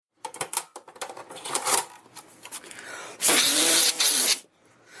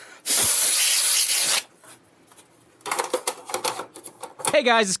Hey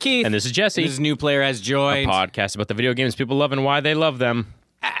guys, it's Keith. And this is Jesse. This is New Player Has Joined. A podcast about the video games people love and why they love them.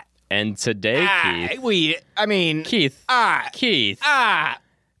 And today, Keith. Keith. Keith. Can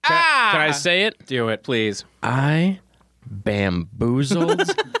I say it? Do it, please. I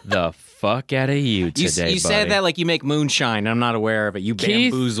bamboozled the fuck out of you today, You said that like you make moonshine, and I'm not aware of it. You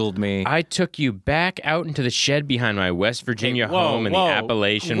Keith, bamboozled me. I took you back out into the shed behind my West Virginia home in the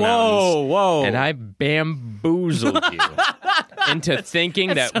Appalachian Mountains. Whoa. And I bamboozled you into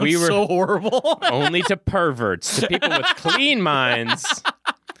thinking that we were so horrible. only to perverts, to people with clean minds.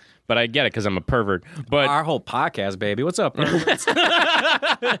 But I get it because I'm a pervert. But Our whole podcast, baby. What's up, perverts?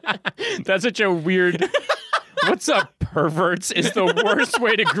 that's such a weird... What's up, perverts, is the worst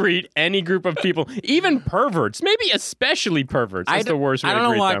way to greet any group of people. Even perverts, maybe especially perverts, is the worst way to greet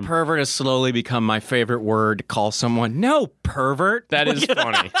them. I don't know why pervert has slowly become my favorite word to call someone. No, pervert. That is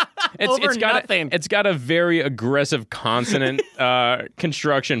funny. It's got a very aggressive consonant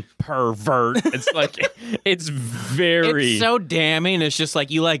construction. Pervert. It's like it's very. It's so damning. It's just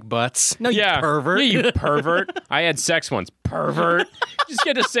like you like butts. No, you pervert. Yeah, you pervert. I had sex once. Pervert. You just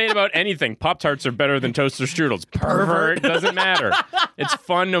get to say it about anything. Pop-Tarts are better than toaster strudels. Pervert. Doesn't matter. It's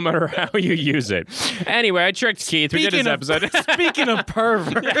fun no matter how you use it. Anyway, I tricked Keith. We did his episode. Speaking of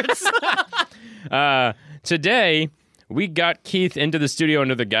perverts. Today, we got Keith into the studio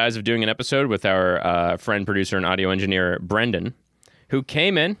under the guise of doing an episode with our friend, producer, and audio engineer, Brendan, who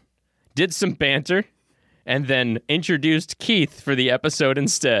came in, did some banter, and then introduced Keith for the episode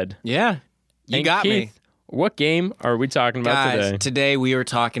instead. Yeah. You got Keith, me. What game are we talking about today? Today we are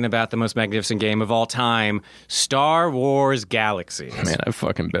talking about the most magnificent game of all time, Star Wars Galaxies. Man, I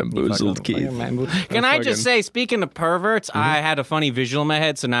fucking bamboozled Keith. Can I just say, speaking of perverts, I had a funny visual in my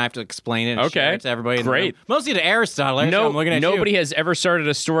head, so now I have to explain it and share it to everybody. Great. Mostly to Aristotle. I'm looking at nobody you. has ever started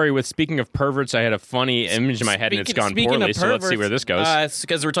a story with, speaking of perverts, I had a funny image in my head and it's gone poorly, so let's see where this goes. It's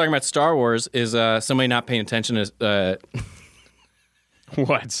because we're talking about Star Wars. Is somebody not paying attention to...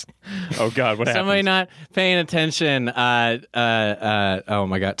 What? Oh, God, what happened? Somebody not paying attention, oh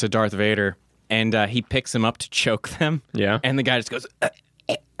my God, to Darth Vader. And he picks him up to choke them. Yeah. And the guy just goes,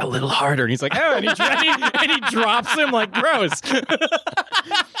 a little harder. And he's like, oh, and he drops him like, gross.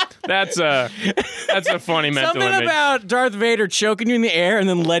 That's a funny mental Something image. about Darth Vader choking you in the air and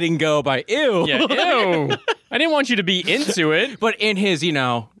then letting go by ew. Yeah, ew. I didn't want you to be into it. But in his,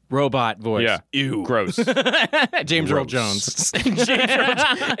 robot voice. Yeah. Ew. Gross. James Earl Jones.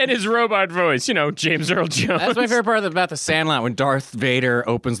 And his robot voice, James Earl Jones. That's my favorite part about the Sandlot, when Darth Vader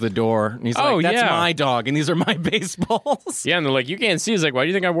opens the door and he's like, that's my dog and these are my baseballs. Yeah, and they're like, you can't see. He's like, why do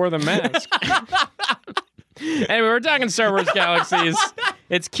you think I wore the mask? Anyway, we're talking Star Wars Galaxies.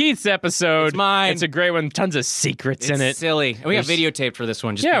 It's Keith's episode. It's mine. It's a great one. Tons of secrets in it. It's silly. And we got videotaped for this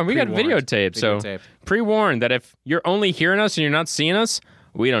one. Just we got videotaped. So pre-warned that if you're only hearing us and you're not seeing us,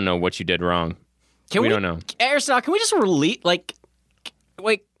 we don't know what you did wrong. We don't know. Aristotle, can we just release, you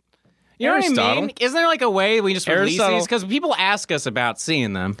know what I mean? Isn't there like a way we just release these? Because people ask us about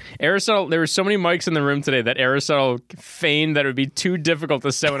seeing them. Aristotle, there were so many mics in the room today that Aristotle feigned that it would be too difficult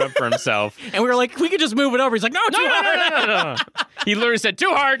to set one up for himself. And we were like, we could just move it over. He's like, no, too hard. No. He literally said,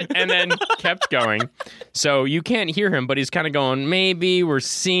 too hard, and then kept going. So you can't hear him, but he's kind of going, maybe we're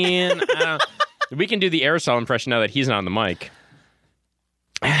seeing. We can do the Aristotle impression now that he's not on the mic.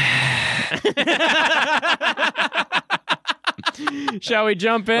 Shall we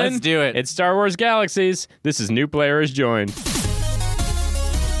jump in? Let's do it. It's Star Wars Galaxies. This is New Player Has Joined.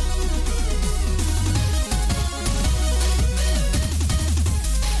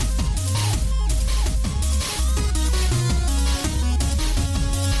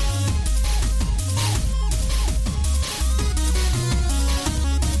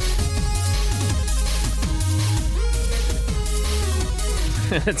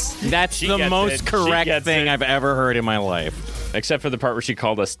 That's the most correct thing I've ever heard in my life. Except for the part where she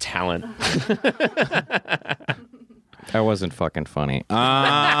called us talent. That wasn't fucking funny.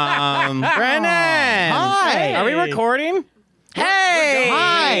 Brennan! Hi! Are we recording? Hey!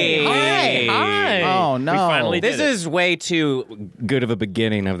 Hi! Oh, no. We finally did This it. is way too good of a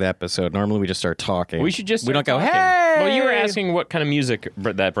beginning of the episode. Normally we just start talking. We should just We don't start go, talking. hey! Well, you were asking what kind of music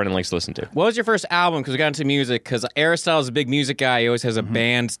that Brendan likes to listen to. What was your first album? Because we got into music. Because Aristotle's a big music guy. He always has a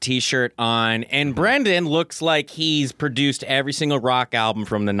band T-shirt on. And Brendan looks like he's produced every single rock album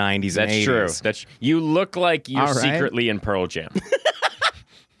from the 90s and 80s. That's true. You look like you're All right. secretly in Pearl Jam.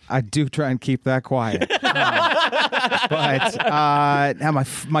 I do try and keep that quiet. But now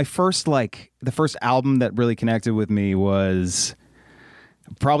my first, the first album that really connected with me was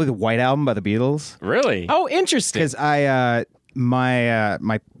probably the White Album by the Beatles. Really? Oh, interesting. Because I my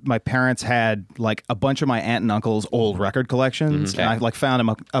parents had like a bunch of my aunt and uncle's old record collections, and I like found them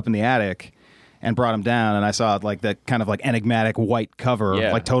up in the attic and brought them down, and I saw like that kind of like enigmatic white cover,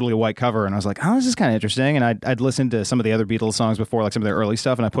 like totally white cover, and I was like, oh, this is kind of interesting. And I'd listened to some of the other Beatles songs before, like some of their early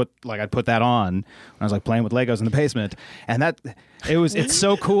stuff, and I'd put that on when I was like playing with Legos in the basement, and it's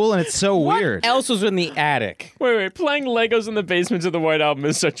so cool and it's so weird. What else was in the attic? Wait, playing Legos in the basement of the White Album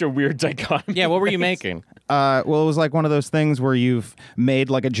is such a weird dichotomy. Yeah, what were you making? Well, it was like one of those things where you've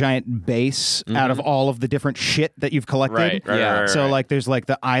made like a giant base out of all of the different shit that you've collected. Right. So like there's like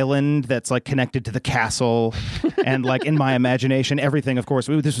the island that's like connected to the castle, and like in my imagination, everything, of course,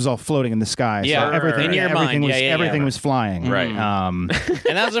 this was all floating in the sky. Yeah, so everything, in your everything mind. was everything was flying. Right. And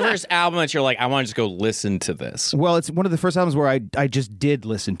that was the first album that you're like, I want to just go listen to this. Well, it's one of the first albums where I just did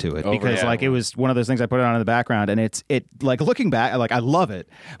listen to it because like it was one of those things I put it on in the background, and it like looking back, like I love it,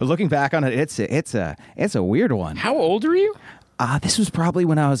 but looking back on it, it's a weird one. How old are you? This was probably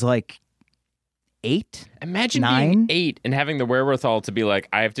when I was like 8. Imagine 9? being 8 and having the wherewithal to be like,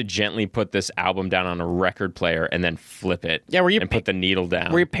 I have to gently put this album down on a record player and then flip it. Yeah, and put the needle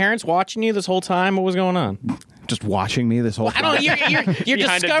down. Were your parents watching you this whole time? What was going on? Just watching me this whole time. I don't. You're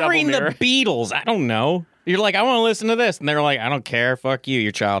Behind a discovering double the Beatles. I don't know. You're like, I want to listen to this, and they're like, I don't care. Fuck you,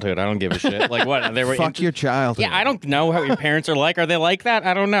 your childhood. I don't give a shit. Like what? They were Fuck your childhood. Yeah, I don't know how your parents are like. Are they like that?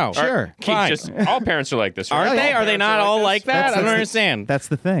 I don't know. Sure. Fine. Just, all parents are like this, right? Are they? Are they not all like that? I don't understand. That's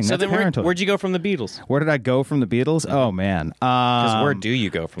the thing. So That's then, parenthood. where'd you go from the Beatles? Where did I go from the Beatles? Oh man. Because where do you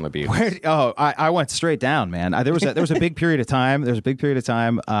go from the Beatles? I went straight down, man. There was a big period of time. There was a big period of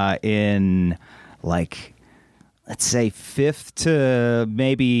time in like, let's say 5th to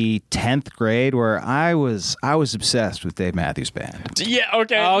maybe 10th grade, where I was obsessed with Dave Matthews Band. Yeah.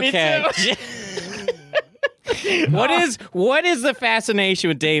 Okay. Okay. Me too. What is the fascination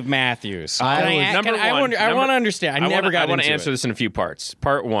with Dave Matthews? I want to understand. I want to answer this in a few parts.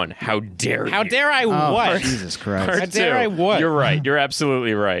 Part 1: How dare you? How dare I what? Jesus Christ! Part How dare 2, I what? You're right. You're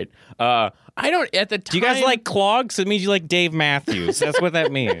absolutely right. I don't. At the time, Do you guys like clogs? It means you like Dave Matthews. That's what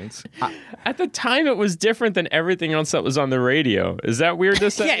that means. At the time, it was different than everything else that was on the radio. Is that weird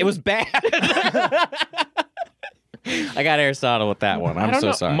to say? Yeah, it was bad. I got Aristotle with that one. I'm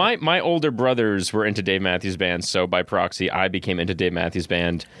so sorry. My older brothers were into Dave Matthews Band, so by proxy, I became into Dave Matthews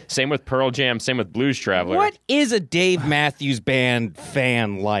Band. Same with Pearl Jam. Same with Blues Traveler. What is a Dave Matthews Band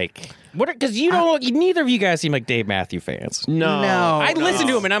fan like? Because neither of you guys seem like Dave Matthews fans. No. I listen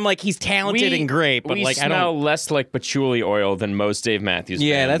to him and I'm like, he's talented and great, but we like I smell don't. less like patchouli oil than most Dave Matthews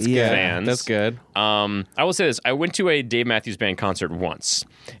Yeah, Band that's good. fans. That's good. I will say this: I went to a Dave Matthews Band concert once,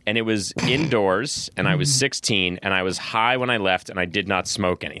 and it was indoors, and I was 16, and I was high when I left, and I did not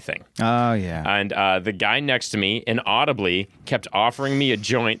smoke anything. Oh yeah. And the guy next to me, inaudibly, kept offering me a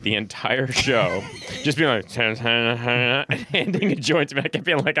joint the entire show, just being like, and handing a joint to me. I kept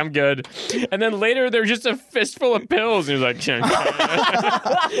being like, I'm good. And then later, there was just a fistful of pills, and he was like,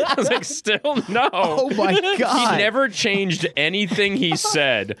 I was like, still no. Oh my God. He never changed anything he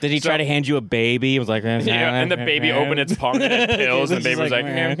said. Did he try to hand you a baby? He was like, Yeah, and the baby opened its palm and had pills, and the baby was like,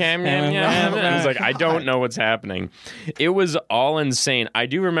 and I was like, I don't know what's happening. It was all insane. I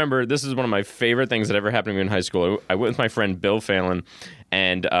do remember, this is one of my favorite things that ever happened to me in high school. I went with my friend Bill Phelan,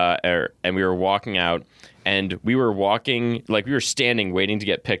 and we were walking out, and we were walking, like we were standing waiting to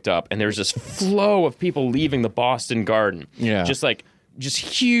get picked up, and there was this flow of people leaving the Boston Garden. Yeah. Just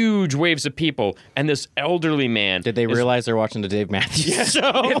huge waves of people, and this elderly man. Did they realize they're watching the Dave Matthews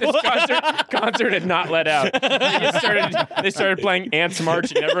show? This concert had not let out. They started playing Ants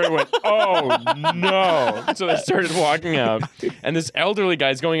Marching, and everyone went, oh no. So they started walking out, and this elderly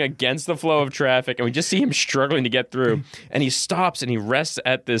guy's going against the flow of traffic, and we just see him struggling to get through, and he stops and he rests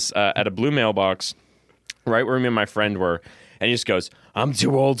at this at a blue mailbox right where me and my friend were, and he just goes, I'm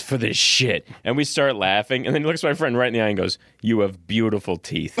too old for this shit. And we start laughing, and then he looks my friend right in the eye and goes, you have beautiful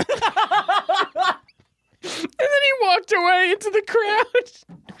teeth. And then he walked away into the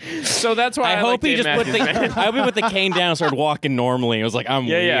crowd. So that's why I hope he like just Dave Matthews Band. put the cane down and started walking normally. It was like, I'm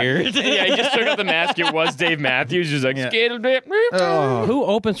weird. Yeah, he just took out the mask. It was Dave Matthews. He was like, Who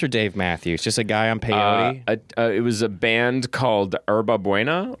opens for Dave Matthews? Just a guy on peyote? it was a band called Herba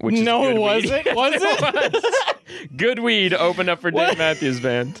Buena, which is No, good it wasn't. weed. Was it? Good weed opened up for Dave Matthews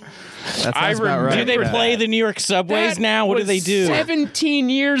Band. That sounds about right. Do they play the New York subways now? What do they do?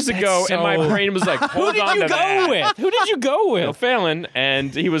 17 years ago, and my brain was like, hold on to that. Who did you go with? Bill Phelan,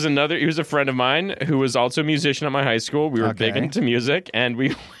 and he was a friend of mine who was also a musician at my high school. We were big into music, and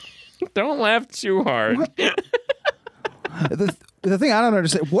we don't laugh too hard. The thing I don't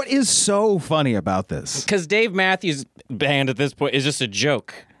understand, what is so funny about this? Because Dave Matthews Band at this point is just a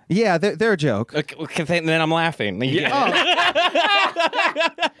joke. Yeah, they're a joke. Okay, then I'm laughing. Yeah,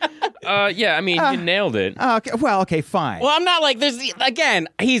 I mean, you nailed it. Okay, well, okay, fine. Well, I'm not like again,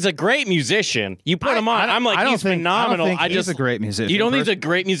 he's a great musician. You put him on. I'm like, he's phenomenal. I don't think he's a great musician. You don't think he's a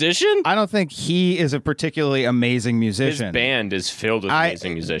great musician? I don't think he is a particularly amazing musician. His band is filled with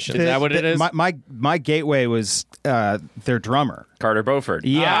amazing musicians. Is that what it is? My gateway was their drummer. Carter Beauford.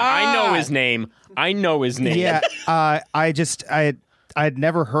 Yeah. I know his name. Yeah, I'd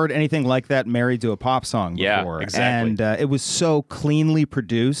never heard anything like that married to a pop song before. Yeah, exactly. And it was so cleanly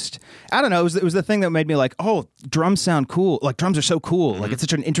produced. I don't know. It was the thing that made me like, oh, drums sound cool. Like, drums are so cool. Like, it's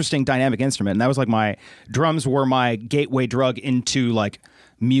such an interesting dynamic instrument. And that was like drums were my gateway drug into like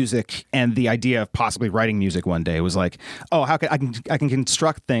music and the idea of possibly writing music one day. It was like, oh, how I can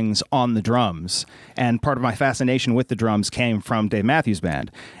construct things on the drums. And part of my fascination with the drums came from Dave Matthews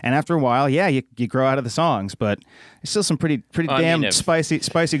Band. And after a while, yeah, you grow out of the songs, but there's still some pretty damn spicy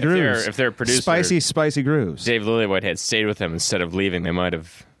grooves. If they're producers, spicy grooves. Dave Lillywhite had stayed with him instead of leaving, they might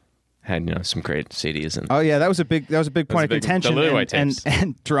have had some great CDs. And oh yeah, that was a big point of contention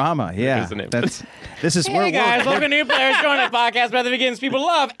and drama. Yeah, this is hey guys, welcome to New Players Join the podcast about the begins people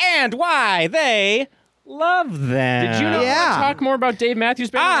love and why they love them. Did you know talk more about Dave Matthews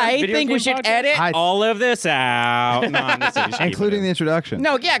Band? I think we should edit all of this out. No, including the introduction.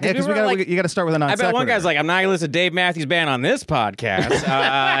 No, yeah, because you got to start with a non sequitur. I bet one guy's like, I'm not going to listen to Dave Matthews Band on this podcast.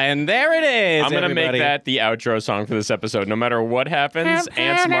 And there it is. I'm going to make that the outro song for this episode. No matter what happens,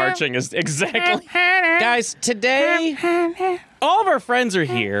 Ants Marching is exactly. Guys, today, all of our friends are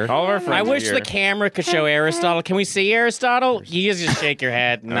here. All of our friends I wish the camera could show Aristotle. Can we see Aristotle? You just shake your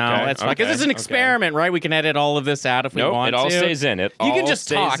head. No, that's fine. Because this is an experiment, right? We can edit all of this out if we want to. It all stays in. You can just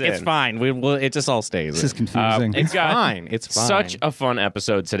talk. It's fine. It just all stays in. This is confusing. It's fine. It's fine. Such a fun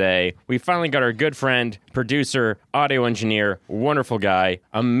episode today. We finally got our good friend, producer, audio engineer, wonderful guy,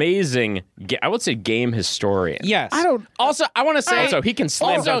 amazing, I would say game historian. Yes. I want to say. Also, he can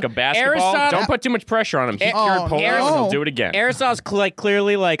slam dunk a basketball. Don't put too much pressure on him. He cured Polaris and he'll do it again. Aristotle's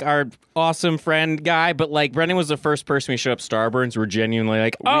clearly like our awesome friend guy, but like Brendan was the first person we showed up Starburns. We're genuinely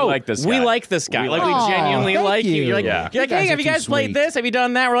like, we like this guy. We like this guy. We genuinely like you. You're like, hey, have you guys played this? Have you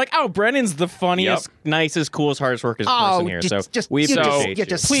done that? We're like, oh, Brendan's the funniest, nicest, coolest, hardest working person here.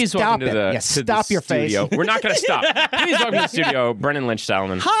 Please welcome to the stop your studio. We're not going to stop. Please welcome to the studio, Brendan Lynch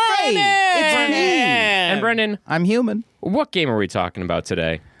Salomon. Hi, it's me. And Brendan, I'm human. What game are we talking about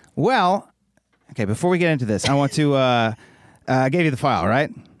today? Well, okay, before we get into this, I want to I gave you the file, right?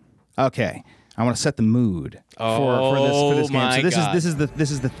 Okay. I want to set the mood for this game. So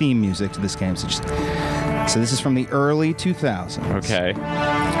this is the theme music to this game. So this is from the early 2000s. Okay.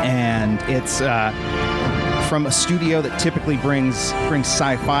 And it's from a studio that typically brings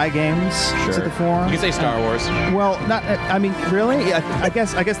sci-fi games to the fore. You can say Star Wars. Well, not. I mean, really? I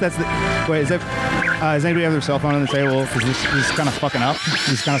guess that's the. Wait, does anybody have their cell phone on the table? Because this is kind of fucking up.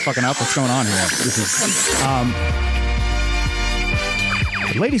 What's going on here? This is.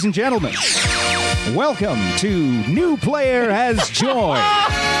 Ladies and gentlemen, welcome to New Player Has Joined.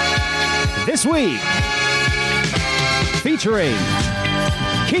 This week, featuring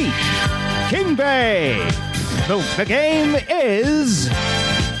Keith Kingbay. The game is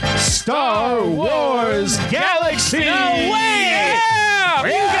Star Wars Galaxies. No way! Yeah!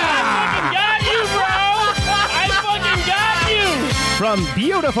 I fucking got you, bro! I fucking got you! From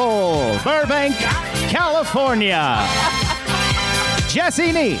beautiful Burbank, California,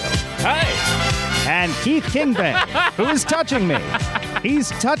 Jesse Neal. Hey! And Keith Kingbay, who is touching me.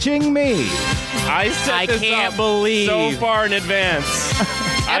 He's touching me. I can't believe so far in advance.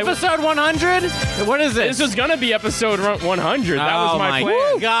 Episode 100? What is this? This was going to be episode 100. That was my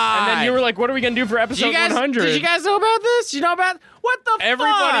plan. God. And then you were like, what are we going to do for episode 100? Did you guys know about this? Did you know about... What the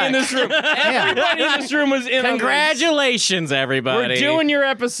Everybody fuck? in this room. Everybody in this room was in. Congratulations, everybody. We're doing your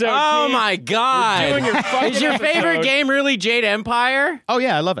episode. Oh Keith. My God. We're doing your fucking Is your favorite episode. game really Jade Empire? Oh,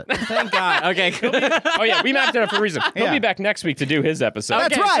 yeah, I love it. Thank God. Okay, cool. Oh, yeah, we mapped it out for a reason. He'll be back next week to do his episode.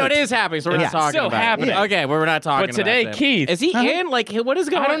 That's right. So it is happening, so we're not talking still about happening. it. Okay, we're not talking But today, about it. Keith. Is he in? Like, what is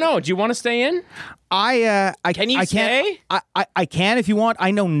going on? I don't know. Do you want to stay in? Can you stay? I can if you want. I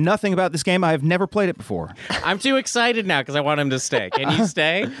know nothing about this game. I have never played it before. I'm too excited now because I want him to stay. Can you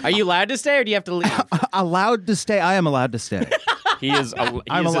stay? Are you allowed to stay or do you have to leave? Allowed to stay. I am allowed to stay. He is I'm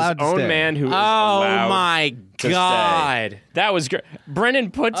allowed his to own stay. man who is allowed my to God. stay. That was great.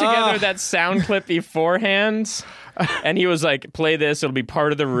 Brendan put together that sound clip beforehand, and he was like, play this. It'll be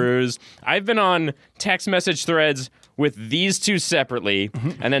part of the ruse. I've been on text message threads with these two separately,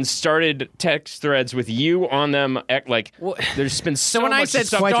 and then started text threads with you on them. Like, there's been so when much I said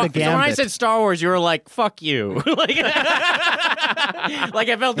stuff. when I said Star Wars, you were like, "Fuck you!" like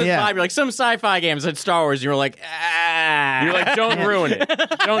I felt this vibe. You're like, some sci-fi game said Star Wars. You were like, "Ah." You're like, "Don't ruin it.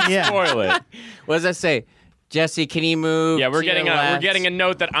 Don't spoil it." What does that say? Jesse, can you move? Yeah, we're getting a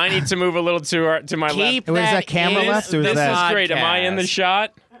note that I need to move a little to my left. Was that camera left? Or this that? is great. Am I in the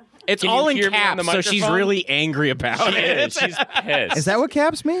shot? It's all in caps, so she's really angry about it. She's pissed. Is that what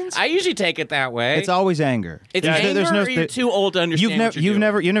caps means? I usually take it that way. It's always anger. It's anger, or you're too old to understand. You've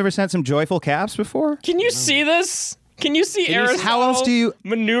never sent some joyful caps before? Can you see this? Can you see Aristotle how else do you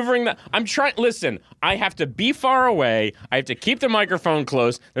maneuvering that? I'm trying. Listen, I have to be far away. I have to keep the microphone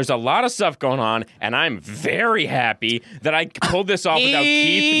close. There's a lot of stuff going on, and I'm very happy that I pulled this off without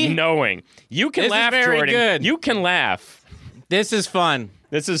Keith knowing. You can laugh, Jordan. Good. You can laugh. This is fun.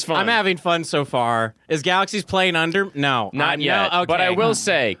 This is fun. I'm having fun so far. Is Galaxies playing under? No. Not yet. No? Okay. But I will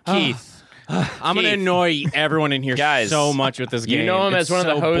say, Keith. I'm going to annoy everyone in here guys, so much with this game. You know him as one of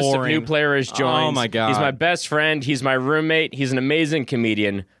the hosts of New Player Has Joined. Oh, my God. He's my best friend. He's my roommate. He's an amazing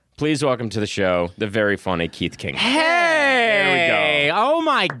comedian. Please welcome to the show the very funny Keith King. Hey! There we go. Oh,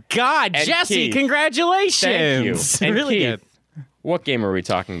 my God. And Jesse, Keith, congratulations. Thank you. And really Keith, good. What game are we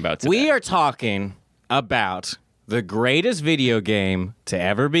talking about today? We are talking about the greatest video game to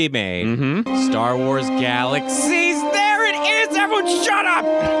ever be made, Star Wars Galaxies. There it is! Everyone shut up!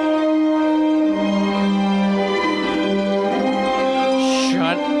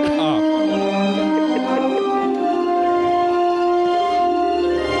 Shut up.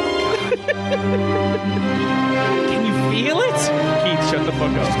 Can you feel it? Keith, shut the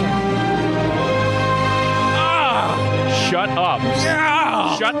fuck up. Shut up.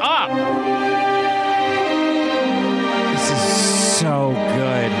 Yeah! Shut up. So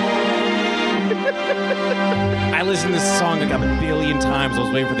good. I listened to this song like a billion times. I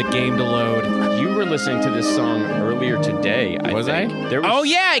was waiting for the game to load. You were listening to this song earlier today, I think. Oh,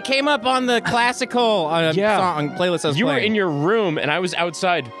 yeah. It came up on the classical song playlist I was You playing. were in your room, and I was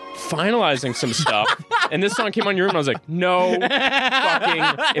outside finalizing some stuff, and this song came on your room, and I was like, no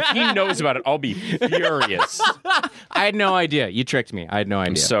fucking... If he knows about it, I'll be furious. I had no idea. You tricked me. I had no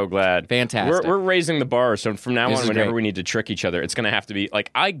idea. I'm so glad. Fantastic. We're raising the bar, so from now on, whenever great. we need to trick each other, it's going to have to be... Like,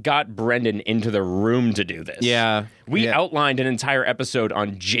 I got Brendan into the room to do this. Yeah. We outlined an entire episode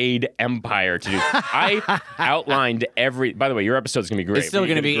on Jade Empire to do. I outlined every... By the way, your episode's going to be great. It's still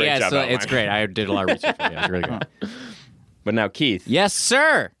going to be... Yeah, it's great. I did a lot of research. It's really good. But now, Keith. Yes,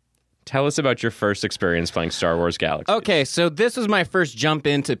 sir. Tell us about your first experience playing Star Wars Galaxies. Okay, so this was my first jump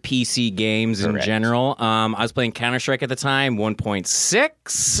into PC games in general. I was playing Counter-Strike at the time,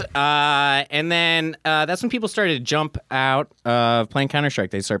 1.6. And then that's when people started to jump out of playing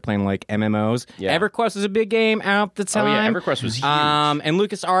Counter-Strike. They started playing like MMOs. Yeah. EverQuest was a big game out at the time. Oh, yeah, EverQuest was huge. And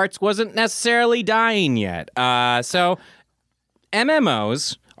LucasArts wasn't necessarily dying yet. So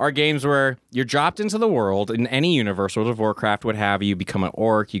MMOs are games where you're dropped into the world in any universe, World of Warcraft, what have you. You become an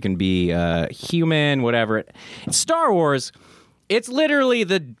orc, you can be a human, whatever. Star Wars, it's literally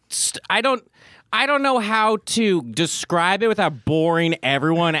I don't know how to describe it without boring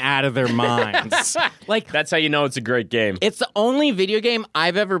everyone out of their minds. Like, that's how you know it's a great game. It's the only video game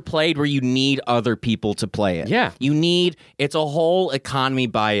I've ever played where you need other people to play it. Yeah. It's a whole economy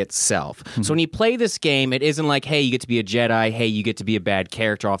by itself. Mm-hmm. So when you play this game, it isn't like, hey, you get to be a Jedi, hey, you get to be a bad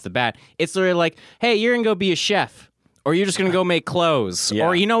character off the bat. It's literally like, hey, you're going to go be a chef. Or you're just going to go make clothes. Yeah.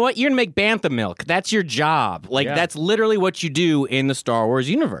 Or you know what? You're going to make bantha milk. That's your job. Like, that's literally what you do in the Star Wars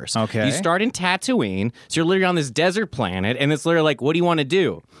universe. Okay. You start in Tatooine, so you're literally on this desert planet, and it's literally like, what do you want to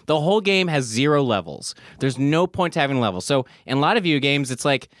do? The whole game has 0 levels. There's no point to having levels. So in a lot of video games, it's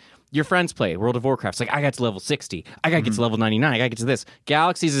like, your friends play World of Warcraft. It's like, I got to level 60. I got to get to level 99. I got to get to this.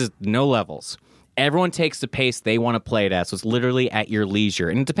 Galaxies is no levels. Everyone takes the pace they want to play it at, so it's literally at your leisure.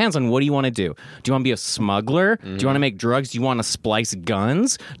 And it depends on what do you want to do. Do you want to be a smuggler? Do you want to make drugs? Do you want to splice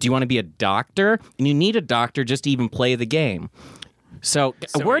guns? Do you want to be a doctor? And you need a doctor just to even play the game. So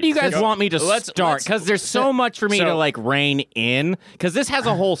where do you guys want me to start? Because there's so much for me to like rein in. Because this has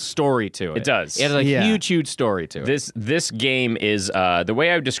a whole story to it. It does. It has a huge, huge story to it. This game is the way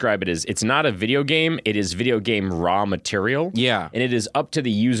I would describe it is it's not a video game. It is video game raw material. Yeah, and it is up to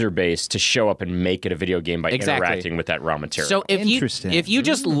the user base to show up and make it a video game by interacting with that raw material. So if you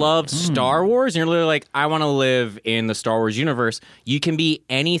just love Star Wars and you're literally like, I want to live in the Star Wars universe, you can be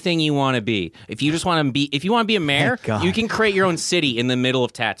anything you want to be. If you just want to be a mayor, you can create your own city in the middle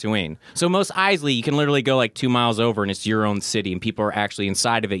of Tatooine. So Mos Eisley, you can literally go like 2 miles over and it's your own city and people are actually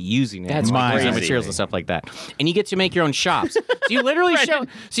inside of it using it. That's crazy materials and stuff like that. And you get to make your own shops. So you literally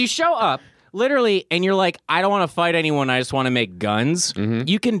show up literally, and you're like, I don't want to fight anyone. I just want to make guns.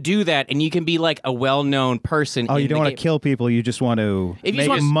 You can do that, and you can be like a well-known person. Oh, you don't want to kill people. You just want to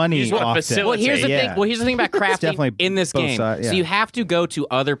make money off it. Well, here's the thing. Well, here's the thing about crafting in this game. So you have to go to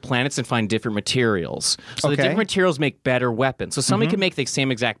other planets and find different materials. So the different materials make better weapons. So somebody can make the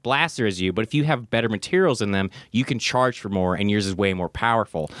same exact blaster as you, but if you have better materials in them, you can charge for more, and yours is way more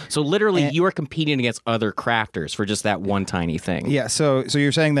powerful. So literally, you are competing against other crafters for just that one tiny thing. Yeah. So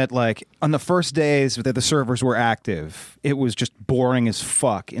you're saying that like on the first days that the servers were active, it was just boring as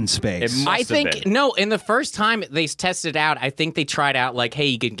fuck in space. I think no. In the first time they tested it out, I think they tried out like, hey,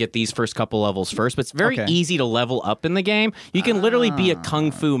 you can get these first couple levels first, but it's very easy to level up in the game. You can literally be a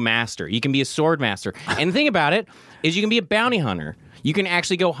kung fu master. You can be a sword master. And the thing about it is you can be a bounty hunter. You can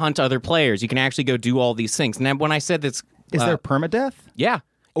actually go hunt other players. You can actually go do all these things. And then when I said this... Is there permadeath? Yeah.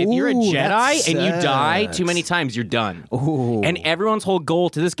 If you're a Jedi and you die too many times, you're done. Ooh. And everyone's whole goal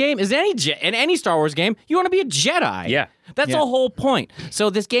to this game is in any Star Wars game, you want to be a Jedi. Yeah. That's the whole point. So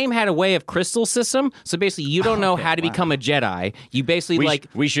this game had a way of crystal system. So basically, you don't know how to become a Jedi. You basically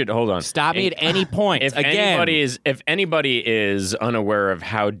we should hold on. Stop me at any point. If anybody is unaware of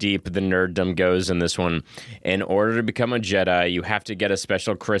how deep the nerddom goes in this one, in order to become a Jedi, you have to get a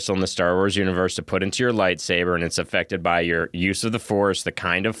special crystal in the Star Wars universe to put into your lightsaber, and it's affected by your use of the Force, the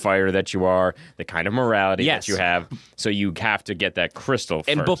kind of fighter that you are, the kind of morality that you have. So you have to get that crystal first.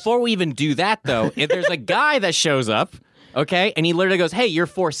 And before we even do that, though, if there's a guy that shows up. Okay, and he literally goes, hey, you're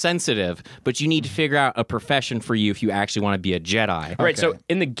Force sensitive, but you need to figure out a profession for you if you actually want to be a Jedi. Right, so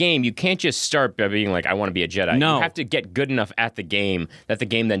in the game, you can't just start by being like, I want to be a Jedi. No. You have to get good enough at the game that the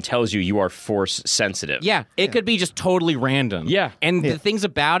game then tells you are Force sensitive. Yeah, it could be just totally random. Yeah. And the things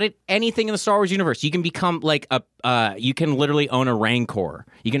about it, anything in the Star Wars universe, you can become like you can literally own a Rancor.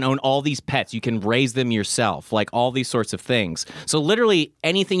 You can own all these pets. You can raise them yourself, like all these sorts of things. So literally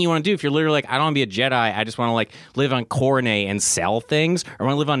anything you want to do, if you're literally like, I don't want to be a Jedi, I just want to like live on Coruscant and sell things, or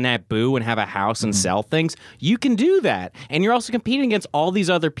want to live on Naboo and have a house and sell things, you can do that. And you're also competing against all these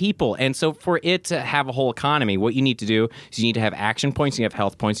other people. And so for it to have a whole economy, what you need to do is you need to have action points, you have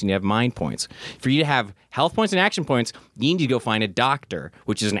health points, and you have mind points. For you to have health points and action points, you need to go find a doctor,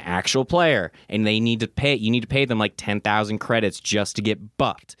 which is an actual player, and you need to pay them like 10,000 credits just to get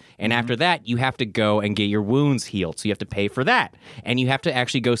buffed. And after that, you have to go and get your wounds healed. So you have to pay for that. And you have to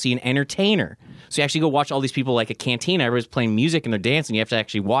actually go see an entertainer. So you actually go watch all these people like a cantina. Everybody's playing music and they're dancing. You have to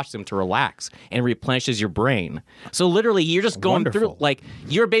actually watch them to relax, and it replenishes your brain. So literally, you're just going through, like,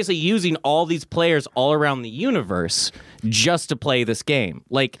 you're basically using all these players all around the universe just to play this game.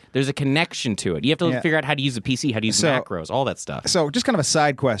 Like, there's a connection to it. You have to figure out how to use the PC, how to use macros, all that stuff. So just kind of a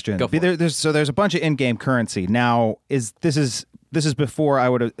side question. Go for it. There's a bunch of in-game currency. Now, this is before I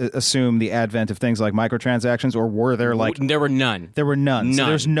would assume the advent of things like microtransactions, or were there like... There were none. There were none. So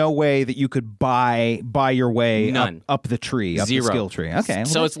there's no way that you could buy your way up the tree, up the skill tree. Okay.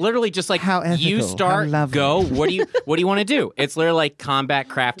 So it's literally just like, how ethical, you start, go, what do you want to do? It's literally like combat,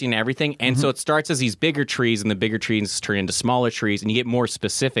 crafting, and everything. And so it starts as these bigger trees, and the bigger trees turn into smaller trees, and you get more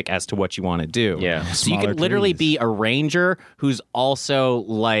specific as to what you want to do. Yeah. So you can literally be a ranger who's also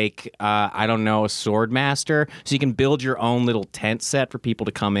like, I don't know, a sword master. So you can build your own little tent set for people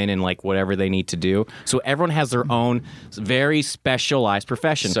to come in and like whatever they need to do. So everyone has their own very specialized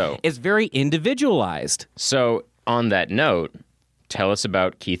profession. So it's very individualized. So on that note, tell us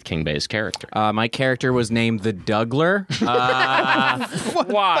about Keith Kingbay's character. My character was named the Dougler.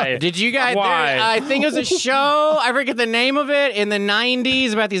 Why? Did you guys? Why? I think it was a show. I forget the name of it in the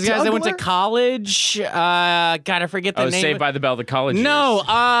 90s about these guys that went to college. God, I forget the name. Saved by the Bell, the college years. No.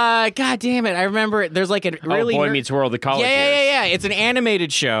 God damn it. I remember it. There's like a really... Boy Meets World, the college years. Yeah. It's an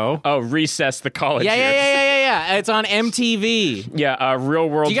animated show. Oh, Recess, the college years. Yeah. It's on MTV. Yeah, Real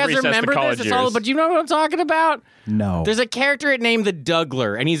World, do you guys Recess, remember the college this? years. But do you know what I'm talking about? No. There's a character named the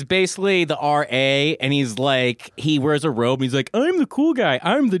Dougler, and he's basically the RA, and he's like, he wears a robe, and he's like, I'm the cool guy.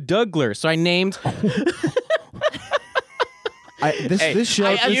 I'm the Dougler. So I named...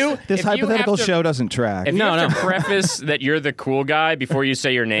 This hypothetical show doesn't track. If you have to preface that you're the cool guy before you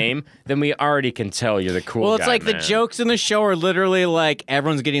say your name, then we already can tell you're the cool guy. Well, it's like man. The jokes in the show are literally like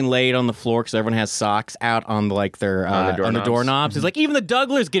everyone's getting laid on the floor because everyone has socks out on like their on the doorknobs. He's like, even the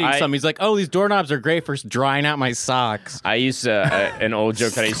Dougler's getting some. He's like, oh, these doorknobs are great for drying out my socks. I used an old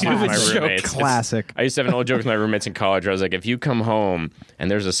joke that I used to do with my roommates. Classic. I used to have an old joke with my roommates in college where I was like, if you come home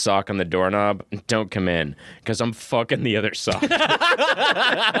and there's a sock on the doorknob, don't come in because I'm fucking the other sock.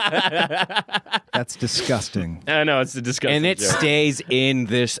 That's disgusting. I know, it's a disgusting and it joke. stays in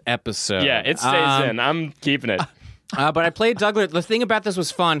this episode. Yeah, it stays in. I'm keeping it. But I played Dougler. The thing about this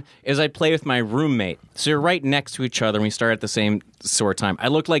was fun is I play with my roommate. So you're right next to each other and we start at the same sort of time. I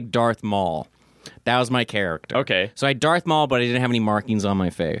looked like Darth Maul. That was my character. Okay. So I Darth Maul, but I didn't have any markings on my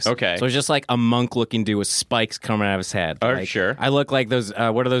face. Okay. So it was just like a monk-looking dude with spikes coming out of his head. Oh, like, sure. I look like those,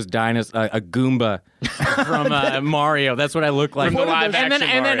 what are those dinos? A Goomba from Mario. That's what I look like. From the live action Mario.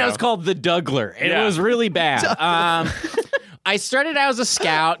 And then it was called the Dougler. It was really bad. I started out as a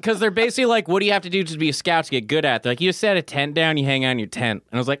scout because they're basically like, what do you have to do to be a scout to get good at? They're like, you just set a tent down, you hang out in your tent.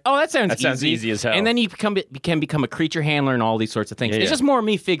 And I was like, oh, that sounds easy. That sounds easy as hell. And then you can become a creature handler and all these sorts of things. It's just more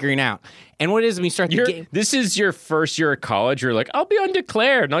me figuring out. And what it is when you start the game. This is your first year of college. You're like, I'll be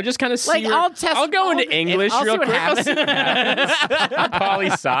undeclared, and I'll just kind of see. I'll go into English real quick. I'll see what happens. I'm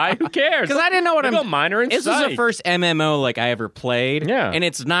poli-sci. Who cares? Because I didn't know what I'm. Minor in This was the first MMO I ever played. Yeah, and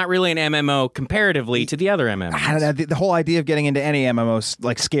it's not really an MMO comparatively to the other MMOs. I don't know, the whole idea of getting into any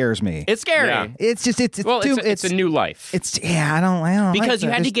MMO scares me. It's scary. Yeah. It's just it's a new life. I don't because like you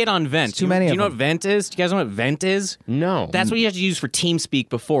that. had to get on Vent. Too many. Do you know what Vent is? Do you guys know what Vent is? No. That's what you have to use for TeamSpeak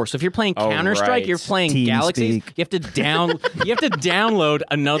before. So if you're playing Counter-Strike, you're playing TeamSpeak. Galaxies. You have to download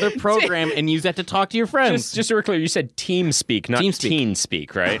another program and use that to talk to your friends. Just so we're clear, you said TeamSpeak, not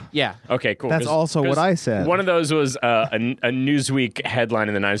TeenSpeak, right? Yeah. Okay, cool. That's also what I said. One of those was a Newsweek headline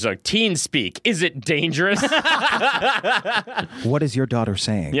in the 90s, like, TeenSpeak, is it dangerous? What is your daughter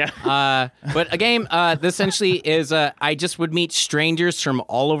saying? Yeah. But a game, this essentially is, I just would meet strangers from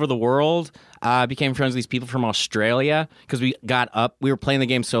all over the world. Became friends with these people from Australia because we were playing the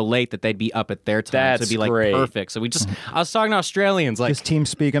game so late that they'd be up at their time. That's so it'd be like great. Perfect. So I was talking to Australians like. Just team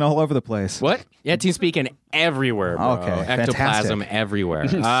speaking all over the place. What? Yeah, team speaking everywhere, bro. Okay, ectoplasm fantastic. everywhere.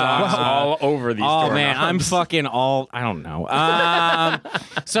 All over these Oh doorknobs. man, I'm fucking all. I don't know.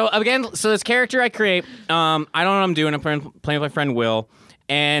 So this character I create, I don't know what I'm doing. I'm playing with my friend Will.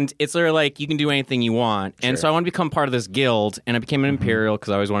 And it's literally like you can do anything you want. And so I want to become part of this guild. And I became an Imperial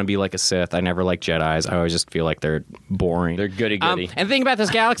because I always want to be like a Sith. I never like Jedis. I always just feel like they're boring. They're goody-goody. And the thing about this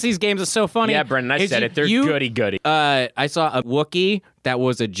Galaxies games is so funny. Yeah, Brendan, I said it. They're goody-goody. I saw a Wookiee that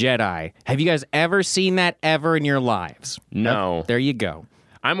was a Jedi. Have you guys ever seen that ever in your lives? No. There you go.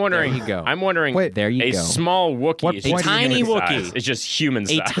 I'm wondering. There you go. I'm wondering. Wait, there you a go. small Wookiee is A just tiny human Wookiee. size. It's just human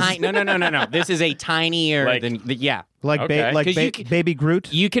size. No. This is a tinier than yeah. Like Okay. Baby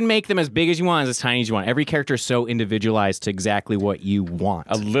Groot? You can make them as big as you want, as tiny as you want. Every character is so individualized to exactly what you want.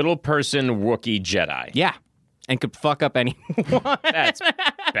 A little person Wookiee Jedi. Yeah. And could fuck up anyone. That's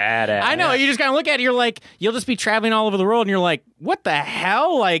badass. I know. You just kind of look at it, you're like, you'll just be traveling all over the world, and you're like, what the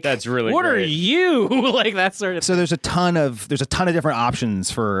hell? Like, that's really what great. are you? Like, that sort of So there's a ton of different options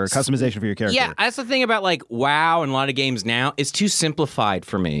for customization for your character. Yeah, that's the thing about like WoW and a lot of games now. It's too simplified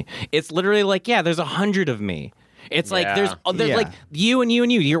for me. It's literally like, yeah, there's 100 of me. It's like there's like you and you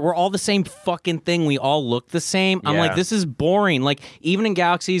and you. We're all the same fucking thing. We all look the same. I'm like, this is boring. Like even in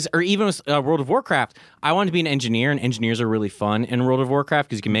Galaxies or even with World of Warcraft, I wanted to be an engineer, and engineers are really fun in World of Warcraft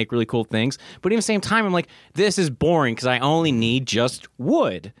because you can make really cool things. But at the same time, I'm like, this is boring because I only need just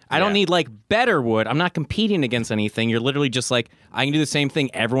wood. I don't need like better wood. I'm not competing against anything. You're literally just like, I can do the same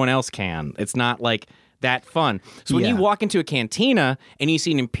thing everyone else can. It's not like that fun. So when you walk into a cantina and you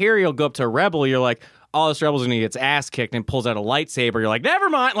see an Imperial go up to a Rebel, you're like, oh, this Rebel's gonna get its ass kicked, and pulls out a lightsaber. You're like, never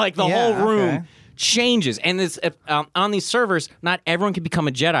mind. Like the whole room changes. And this on these servers, not everyone can become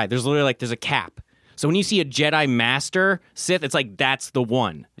a Jedi. There's literally like there's a cap. So when you see a Jedi Master Sith, it's like that's the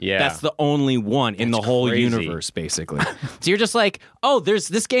one. Yeah, that's the only one in the whole universe, basically. So you're just like, oh,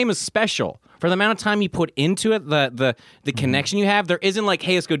 this game is special. For the amount of time you put into it, the connection you have, there isn't like,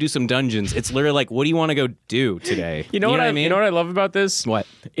 hey, let's go do some dungeons. It's literally like, what do you want to go do today? You know what I mean? You know what I love about this? What?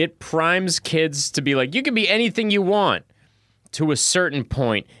 It primes kids to be like, you can be anything you want to a certain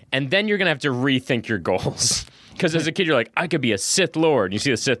point, and then you're going to have to rethink your goals. Because as a kid, you're like, I could be a Sith Lord. You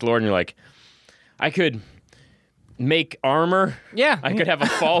see a Sith Lord, and you're like, I could make armor. Yeah. I could have a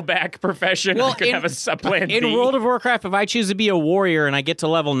fallback profession. I could have a plan B. In World of Warcraft, if I choose to be a warrior and I get to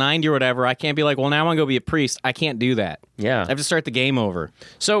level 90 or whatever, I can't be like, well, now I'm going to go be a priest. I can't do that. Yeah. I have to start the game over.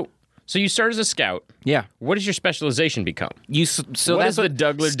 So you start as a scout. Yeah. What does your specialization become? What that's what the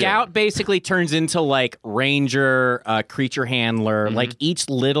Dougler Scout doing? Basically turns into like ranger, creature handler, like each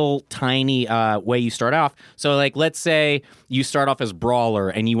little tiny way you start off. So like let's say you start off as brawler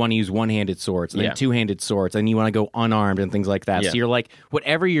and you want to use one-handed swords and then two-handed swords and you want to go unarmed and things like that. So you're like,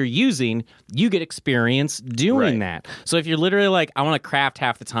 whatever you're using, you get experience doing that. So if you're literally like, I want to craft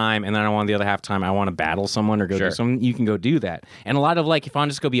half the time and then I want the other half the time, I want to battle someone or go do something, you can go do that. And a lot of like, if I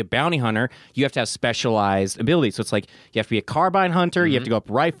want to just go be a bounty hunter, you have to have specialized abilities. So it's like, you have to be a carbine hunter, you have to go up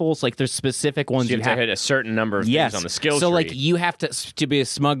rifles, like there's specific ones so you have to hit a certain number of things on the skill tree. So like you have to be a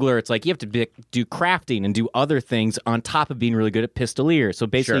smuggler, it's like you have to do crafting and do other things on top of being really good at pistolier. So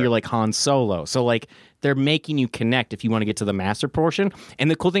basically you're like Han Solo. So like they're making you connect if you want to get to the master portion.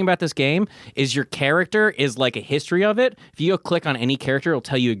 And the cool thing about this game is your character is like a history of it. If you go click on any character, it'll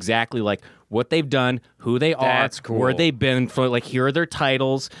tell you exactly like what they've done, who they are, where they've been, for like here are their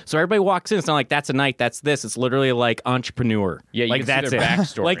titles. So everybody walks in, it's not like that's a knight, that's this. It's literally like entrepreneur. Yeah, you like can that's see their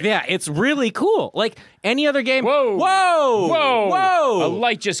backstory. Like it's really cool. Like any other game. Whoa! A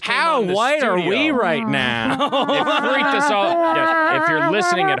light just came How on the white studio. are we right now? It freaked us all. Yeah, if you're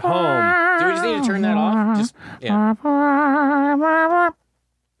listening at home, do we just need to turn that off? Just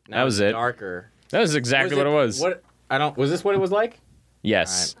that was it. Darker. That was exactly what it was. Was this what it was like?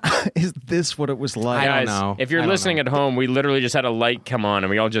 Yes. Is this what it was like? I don't know. If you're listening at home, we literally just had a light come on and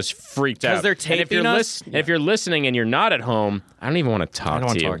we all just freaked out. Because they're taping us? If you're listening and you're not at home, I don't even want to talk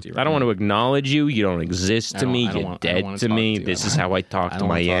to you. I don't want to acknowledge you. You don't exist to me. You're dead to me. This is how I talk to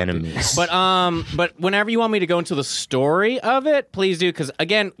my enemies. But whenever you want me to go into the story of it, please do. Because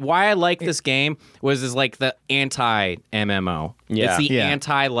again, why I like this game is like the anti-MMO. Yeah. It's the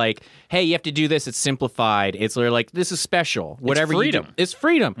anti like, hey, you have to do this. It's simplified. It's literally like, this is special. Whatever freedom. You do, it's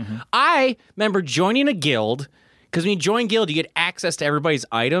freedom. I remember joining a guild. Because when you join guild, you get access to everybody's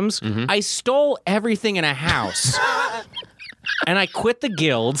items. I stole everything in a house. And I quit the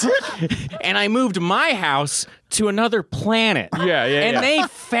guild. And I moved my house to another planet. And they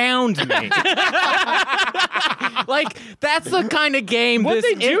found me. Like, that's the kind of game What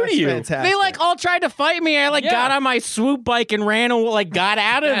they do to you? Fantastic. They like all tried to fight me. I got on my swoop bike and got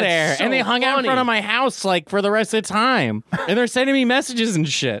out of there. so And they hung out in front of my house like for the rest of the time. And they're sending me messages and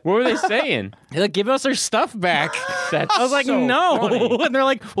shit. What were they saying? They're like, give us our stuff back. I was like, so no. funny. And they're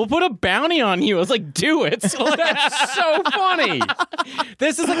like, we'll put a bounty on you. I was like, do it. That's so funny.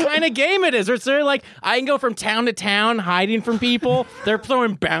 This is the kind of game it is. Where it's sort of like, I can go from town to town hiding from people. They're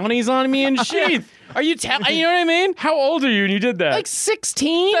throwing bounties on me and shit. Are you you know what I mean? How old are you when you did that? Like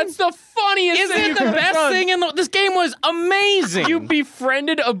 16? That's the funniest Isn't thing it the best thing in this game was amazing. You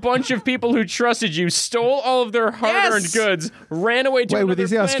befriended a bunch of people who trusted you, stole all of their hard-earned goods, ran away to Wait, were these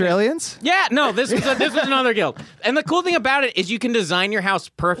the planet. Australians? Yeah, no, this was another guild. And the cool thing about it is you can design your house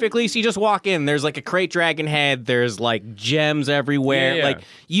perfectly. So you just walk in, there's like a crate dragon head, there's like gems everywhere. Yeah. Like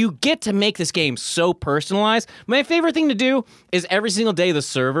you get to make this game so personalized. My favorite thing to do is every single day the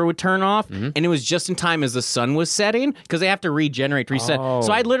server would turn off and it was just in time as the sun was setting because they have to regenerate, reset.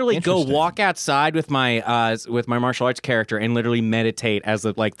 So I'd literally go walk outside with my martial arts character and literally meditate as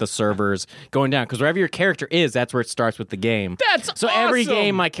the server's going down. Because wherever your character is, that's where it starts with the game. That's so awesome. Every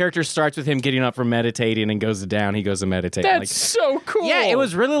game, my character starts with him getting up from meditating and goes down. He goes to meditate. That's so cool. Yeah, it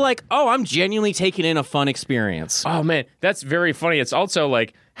was really like, oh, I'm genuinely taking in a fun experience. Oh man, that's very funny. It's also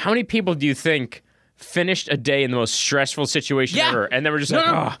like, how many people do you think finished a day in the most stressful situation ever, and then we're just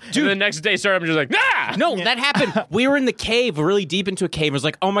dude. The next day started, I'm just like, No, that happened. We were in the cave, really deep into a cave. It was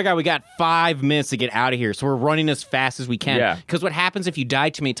like, oh my god, we got 5 minutes to get out of here, so we're running as fast as we can. Yeah. Because what happens if you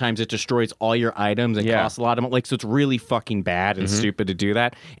die too many times, it destroys all your items and costs a lot of money. Like, so it's really fucking bad and stupid to do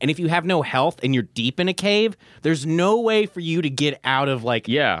that. And if you have no health and you're deep in a cave, there's no way for you to get out of so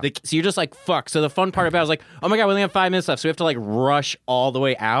you're just like, fuck. So the fun part about it was like, oh my god, we only have 5 minutes left, so we have to like rush all the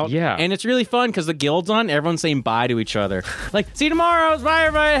way out. Yeah. And it's really fun because the guild's on, everyone's saying bye to each other. Like, see you tomorrow. Bye,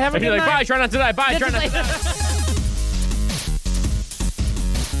 everybody. Have a good night. Bye, try not to die. Bye, try not to die.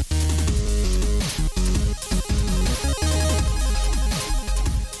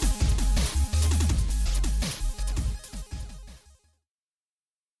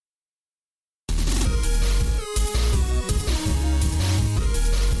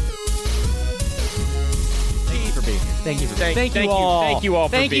 Thank you for Thank you all. Thank you all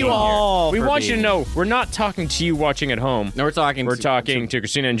for being here. We want you to know we're not talking to you watching at home. No, we're talking to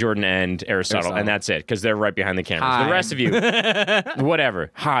Christina and Jordan and Aristotle, and that's it, because they're right behind the cameras. Hi. The rest of you, whatever.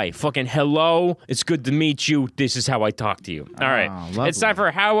 Hi, fucking hello. It's good to meet you. This is how I talk to you. All right. Lovely. It's time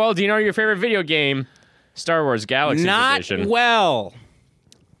for How Well Do You Know Your Favorite Video Game? Star Wars Galaxies Edition. Not well.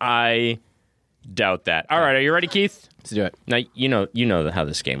 I doubt that. All right, are you ready, Keith? Let's do it. Now, you know how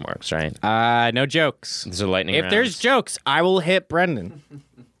this game works, right? No jokes. There's a lightning If round. there's jokes, I will hit Brendan.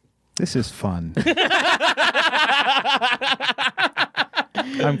 This is fun.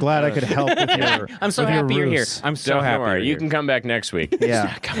 I'm glad I could help with your. I'm so happy you're here. I'm so happy. Don't worry. You can come back next week.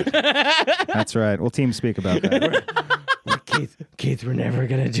 Yeah, that's right. We'll team speak about that. Keith, we're never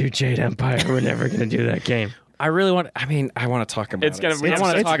gonna do Jade Empire. We're never gonna do that game. I really want. I want to talk about it. I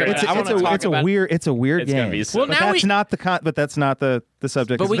want to talk about it. It's a weird game. Well, but that's not the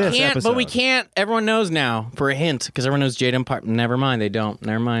subject. But of we this can't. episode. But we can't. Everyone knows now for a hint because everyone knows Jade Empire. Never mind. They don't.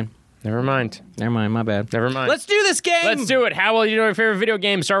 Never mind. Never mind. My bad. Never mind. Let's do this game. Let's do it. How well you know your favorite video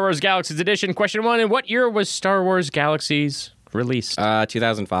game? Star Wars Galaxies Edition. Question 1: in what year was Star Wars Galaxies released?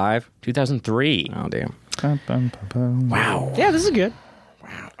 2005. 2003. Oh damn. Wow. Yeah, this is good.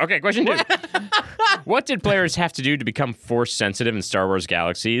 Okay, question 2. What did players have to do to become force sensitive in Star Wars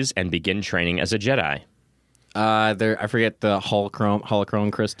Galaxies and begin training as a Jedi? I forget the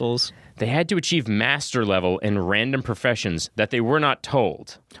holochrome crystals. They had to achieve master level in random professions that they were not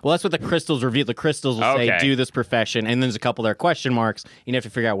told. Well, that's what the crystals reveal. The crystals will say, do this profession, and then there's a couple there question marks. You have to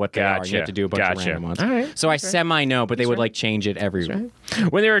figure out what they are. You have to do a bunch of random ones. All right. So I semi-know, but they would like change it every week.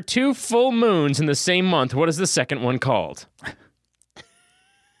 When there are 2 full moons in the same month, what is the second one called?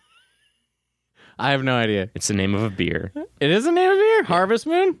 I have no idea. It's the name of a beer. It is the name of a beer? Harvest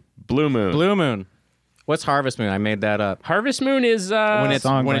Moon? Blue Moon. Blue Moon. What's Harvest Moon? I made that up. Harvest Moon is when it's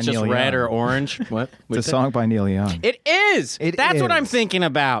just red or orange. What? It's a song by Neil Young. It is. That's what I'm thinking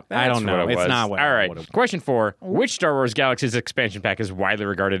about. I don't know. It's not what. All right. Question 4: which Star Wars Galaxies expansion pack is widely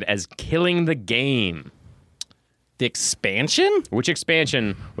regarded as killing the game? The expansion? Which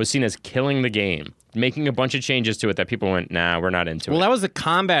expansion was seen as killing the game, making a bunch of changes to it that people went, nah, we're not into it? Well, that was the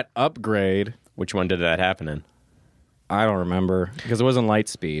combat upgrade. Which one did that happen in? I don't remember because it wasn't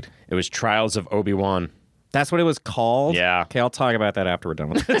Lightspeed. It was Trials of Obi-Wan. That's what it was called? Yeah. Okay, I'll talk about that after we're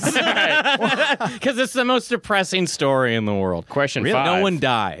done with this. Because it's the most depressing story in the world. Question 5. No one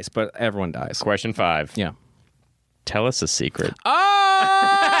dies, but everyone dies. Question 5. Yeah. Tell us a secret. Oh!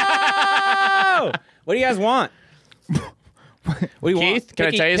 What do you guys want? What do you Keith, want? can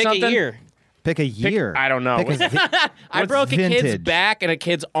I tell you something? Pick a year. Pick a year. I don't know. I broke a kid's vintage? back and a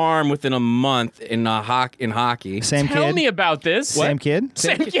kid's arm within a month in hockey. Same kid. Tell me about this. Same kid.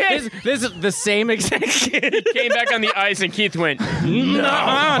 Same kid. This is the same exact kid. Came back on the ice and Keith went, No,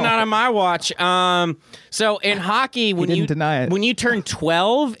 not on my watch. So in hockey, when didn't deny it. when you turn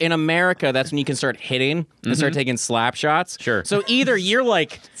 12 in America, that's when you can start hitting and start taking slap shots. Sure. So either you're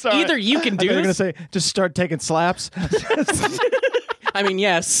like, either you can do They're this. gonna say, just start taking slaps. I mean,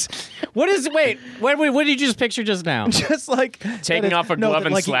 yes. What did you just picture just now? Just like taking off a glove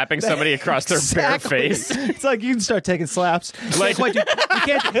and slapping somebody across their bare face. It's like you can start taking slaps. Like you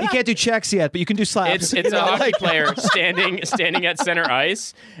can't do checks yet, but you can do slaps. It's a hockey player standing at center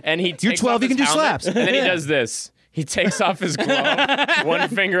ice, and he takes You're 12, off you can his do helmet, slaps. and then he does this. He takes off his glove, one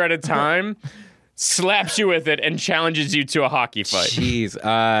finger at a time, slaps you with it, and challenges you to a hockey fight. Jeez.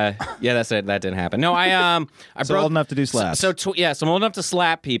 Yeah, that's it. That didn't happen. No, I So old enough to do slaps. So I'm old enough to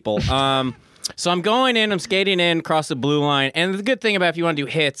slap people. So I'm going in, I'm skating in, across the blue line, and the good thing about if you want to do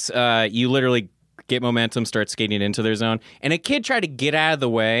hits, you literally get momentum, start skating into their zone. And a kid tried to get out of the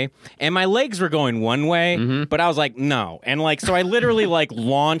way, and my legs were going one way, but I was like, no. And so I literally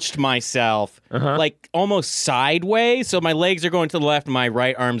launched myself like almost sideways. So my legs are going to the left, and my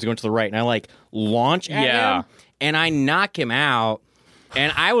right arm's going to the right, and I launch at him, and I knock him out,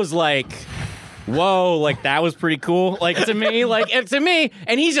 and I was like, whoa, that was pretty cool. To me,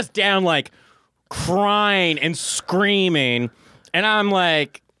 and he's just down crying and screaming, and I'm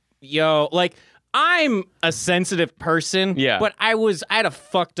like, yo, I'm a sensitive person, but I had a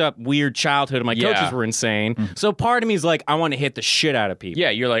fucked up, weird childhood, and my coaches were insane. So part of me is I want to hit the shit out of people. Yeah,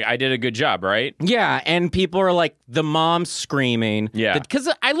 you're like, I did a good job, right? Yeah, and people are the mom screaming. Yeah. Because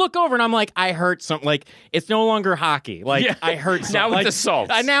I look over and I'm like, I hurt something. It's no longer hockey. I hurt something. Now it's assault.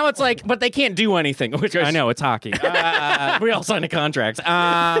 Now it's but they can't do anything, which I know, it's hockey. We all signed a contract.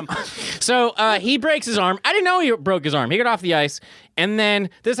 So he breaks his arm. I didn't know he broke his arm. He got off the ice. And then,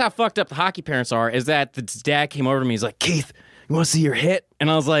 this is how fucked up the hockey parents are, is that the dad came over to me. He's like, Keith, you want to see your hit?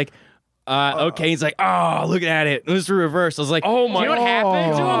 And I was like, okay. He's like, oh, look at it. It was the reverse. I was like, oh my do you know what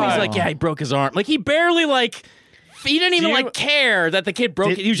happened to him? He's like, yeah, he broke his arm. He barely he didn't even care that the kid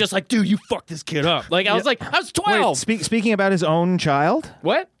broke it. He was just like, dude, you fucked this kid up. I was 12. Wait, speaking about his own child?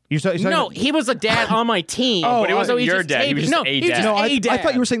 What? No, he was a dad on my team. But he wasn't your dad. He was just a dad. No, I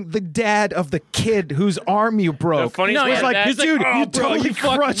thought you were saying the dad of the kid whose arm you broke. The funniest was like, he's dude, like, you bro, totally you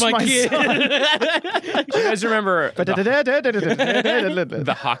fucked crushed my kid. son. Do you guys remember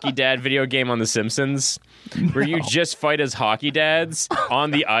the Hockey Dad video game on The Simpsons? Where you just fight as hockey dads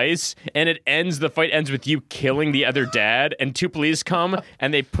on the ice, and the fight ends with you killing the other dad, and 2 police come,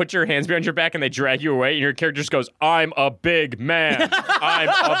 and they put your hands behind your back, and they drag you away, and your character just goes, I'm a big man. I'm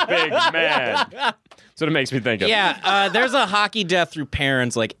a big man. That's what it makes me think of. Yeah, there's a hockey death through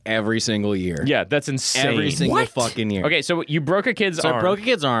parents like every single year. Yeah, that's insane. Every single fucking year. Okay, so you broke a kid's arm. I broke a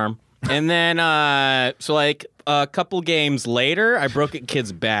kid's arm, and then so like a couple games later, I broke a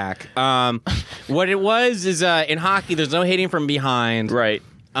kid's back. What it was is in hockey, there's no hitting from behind. Right.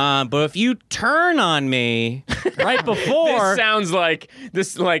 But if you turn on me right before, this sounds like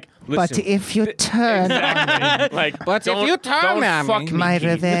this. Like, listen, but if you turn on me, like, but if you turn on me, my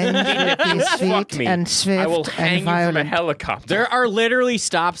revenge will be sweet and swift I will and hang you from a violent. helicopter. there are literally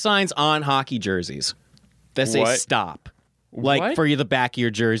stop signs on hockey jerseys that say What? stop. Like What? for you, the back of your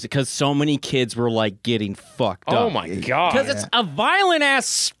jersey, because so many kids were like getting fucked up. Oh my god! Because it's a violent ass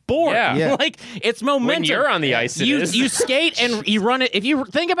sport. Yeah. Like it's momentum. When you're on the ice, it is. You skate and you run it. If you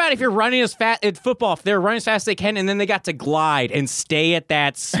think about it, if you're running as fast at football, if they're running as fast as they can, and then they got to glide and stay at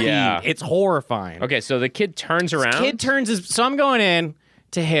that speed, it's horrifying. Okay, so the kid turns around. So I'm going in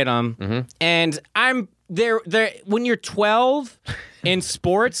to hit him, and I'm there. When you're 12 in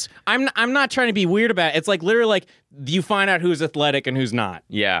sports, I'm not trying to be weird about it. It's like literally like you find out who's athletic and who's not.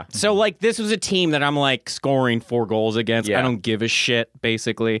 Yeah. So like this was a team that I'm like scoring 4 goals against. Yeah. I don't give a shit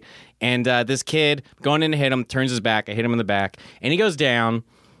basically. And this kid going in to hit him, turns his back. I hit him in the back, and he goes down,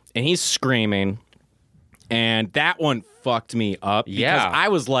 and he's screaming. And that one fucked me up because I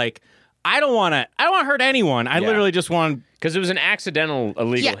was like, I don't want to hurt anyone. I literally just want. Because it was an accidental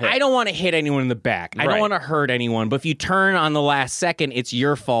illegal hit. I don't want to hit anyone in the back. I don't want to hurt anyone. But if you turn on the last second, it's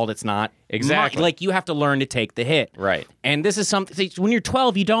your fault. It's not. Exactly. Like, you have to learn to take the hit. Right. And this is something, when you're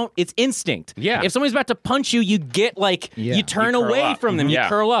 12, it's instinct. Yeah. If somebody's about to punch you, you get you turn You curl away up. from them. Yeah. You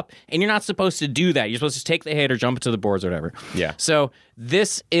curl up. And you're not supposed to do that. You're supposed to take the hit or jump into the boards or whatever. Yeah. So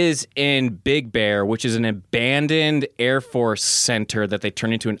this is in Big Bear, which is an abandoned Air Force center that they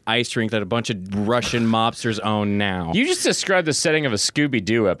turned into an ice rink that a bunch of Russian mobsters own now. You just described the setting of a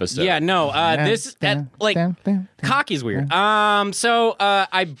Scooby-Doo episode. Yeah, no, hockey's weird. So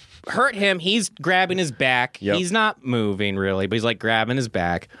I hurt him. He's grabbing his back. Yep. He's not moving really, but he's like grabbing his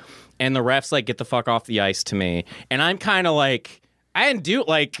back. And the ref's like, get the fuck off the ice to me. And I'm kind of like, I didn't do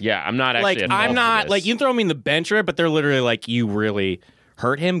like. Yeah, I'm not actually. Like, I'm not like, you can throw me in the bench, but they're literally like, you really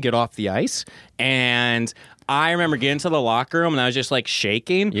hurt him. Get off the ice. And I remember getting to the locker room and I was just like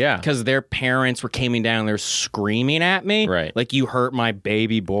shaking. Yeah. Because their parents were coming down and they were screaming at me. Right. Like, you hurt my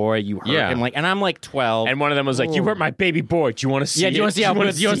baby boy. You hurt him. Like, and I'm like 12. And one of them was like, you hurt my baby boy. Do you want to see Yeah, it? do you want to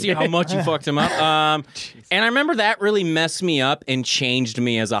see how much you fucked him up? And I remember that really messed me up and changed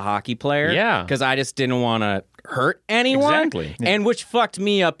me as a hockey player. Yeah. Because I just didn't want to hurt anyone. Exactly. And which fucked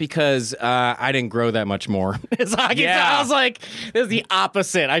me up because I didn't grow that much more as a hockey player. I was like, this is the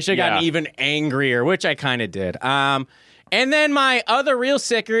opposite. I should have gotten even angrier, which I kind of did. And then my other real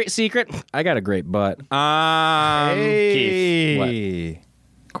secret, I got a great butt. Keith, what?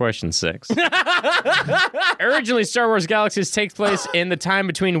 Question 6. Originally, Star Wars Galaxies takes place in the time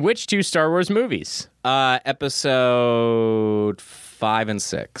between which 2 Star Wars movies? Episode 5 and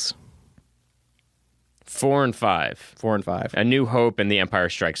 6. 4 and 5. 4 and 5. A New Hope and The Empire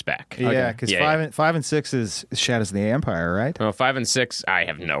Strikes Back. Yeah, because five and 6 is Shadows of the Empire, right? Well, 5 and 6, I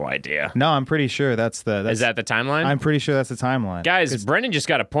have no idea. No, I'm pretty sure that's Is that the timeline? I'm pretty sure that's the timeline. Guys, Brendan just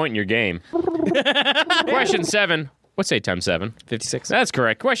got a point in your game. Question 7. What's 8 times 7? 56. That's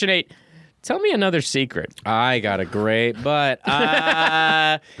correct. Question 8. Tell me another secret. I got a great butt.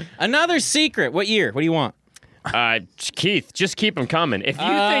 Another secret. What year? What do you want? Keith, just keep them coming. If you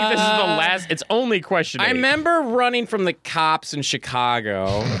think this is the last, it's only question 8. I remember running from the cops in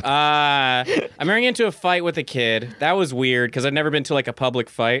Chicago. I remember getting into a fight with a kid. That was weird because I'd never been to like a public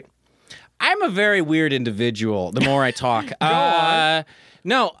fight. I'm a very weird individual. The more I talk, Go on.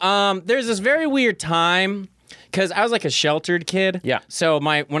 No, there's this very weird time. Because I was like a sheltered kid. Yeah. So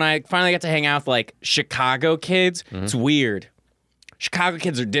when I finally got to hang out with like Chicago kids, it's weird. Chicago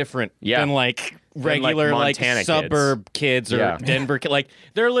kids are different than like regular like suburb kids or Denver kids. Like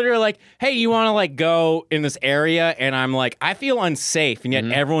they're literally like, hey, you want to like go in this area? And I'm like, I feel unsafe, and yet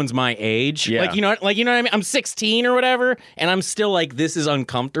everyone's my age. Yeah. Like you know what I mean? I'm 16 or whatever, and I'm still like, this is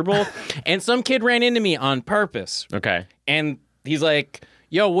uncomfortable. And some kid ran into me on purpose. Okay. And he's like,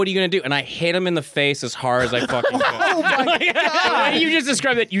 yo, what are you going to do? And I hit him in the face as hard as I fucking could. Oh, my God. You just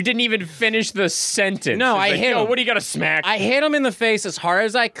described that you didn't even finish the sentence. No, I hit him. What do you got to smack? I hit him in the face as hard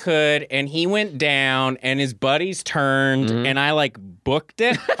as I could, and he went down, and his buddies turned, and I, like, booked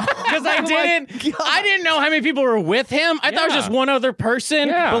it. Because I didn't know how many people were with him. I thought it was just one other person,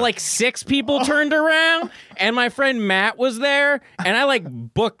 but, like, 6 people turned around, and my friend Matt was there, and I, like,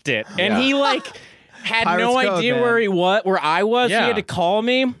 booked it. And he, like... had Pirates no code, idea man. where I was. Yeah. He had to call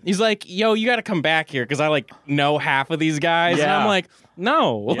me. He's like, yo, you got to come back here because I like know half of these guys. Yeah. And I'm like,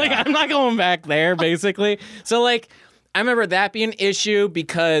 no, like I'm not going back there basically. So like, I remember that being an issue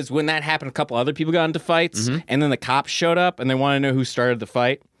because when that happened, a couple other people got into fights and then the cops showed up and they wanted to know who started the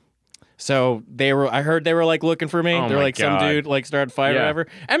fight. So I heard they were like looking for me. They're like, some dude like started a fight or whatever.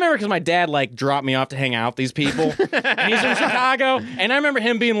 I remember because my dad like dropped me off to hang out with these people. And he's from Chicago. And I remember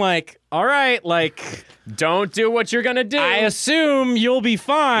him being like, all right, like, don't do what you're going to do. I assume you'll be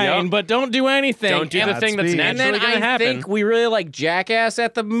fine, but don't do anything. Don't do the thing that's naturally going to happen. I think we really like Jackass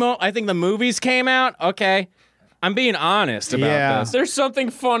at the I think the movies came out. Okay. I'm being honest about this. There's something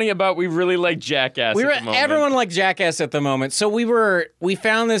funny about we really like Jackass at the moment. Everyone liked Jackass at the moment. So we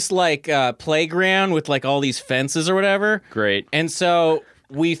found this like playground with like all these fences or whatever. Great. And so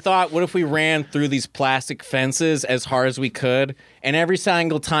we thought, what if we ran through these plastic fences as hard as we could? And every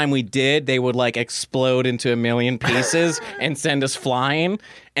single time we did, they would like explode into a million pieces and send us flying.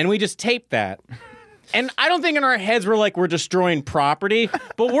 And we just taped that. And I don't think in our heads we're like, we're destroying property,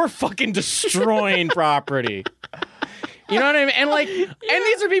 but we're fucking destroying property. You know what I mean? And like, and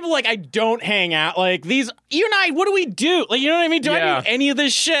these are people like I don't hang out. Like these, you and I, what do we do? Like, you know what I mean? Do I do any of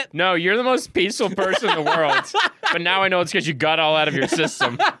this shit? No, you're the most peaceful person in the world. But now I know it's because you got all out of your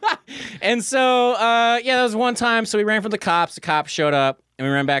system. And so, that was one time. So we ran from the cops. The cops showed up, and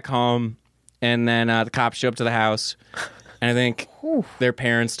we ran back home. And then the cops showed up to the house. And I think their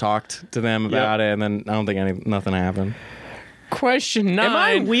parents talked to them about it, and then I don't think nothing happened. Question 9. Am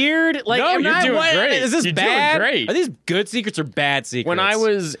I weird? Like, no, you're doing great. Is this you're bad? Doing great. Are these good secrets or bad secrets? When I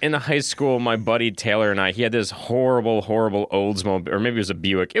was in high school, my buddy Taylor and I, he had this horrible, horrible Oldsmobile, or maybe it was a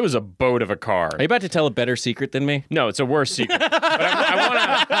Buick. It was a boat of a car. Are you about to tell a better secret than me? No, it's a worse secret. But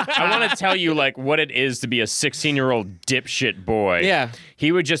I want to tell you like what it is to be a 16-year-old dipshit boy. Yeah.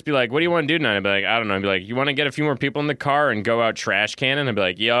 He would just be like, "What do you want to do tonight?" I'd be like, "I don't know." I'd be like, "You want to get a few more people in the car and go out trash canning?" I'd be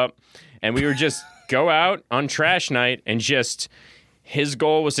like, "Yup." And we would just go out on trash night and just. His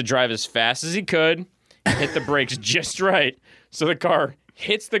goal was to drive as fast as he could, hit the brakes just right, so the car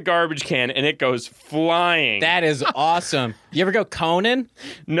hits the garbage can and it goes flying. That is awesome. You ever go coning?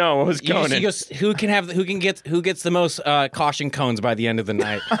 No, what was coning? He goes, who gets the most caution cones by the end of the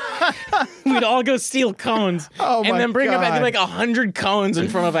night? We'd all go steal cones and then bring them back like 100 cones in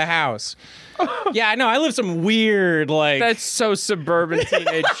front of a house. Yeah, I know. I live some weird like. That's so suburban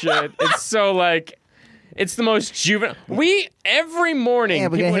teenage shit. It's so like. It's the most juvenile. Every morning, we're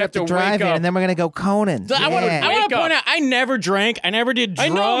people gonna have to drive wake up. and then we're gonna go coning. I want to point out, I never drank. I never did drugs.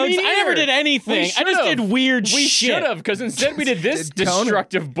 I never did anything. I just did weird shit. We should have, because instead we did this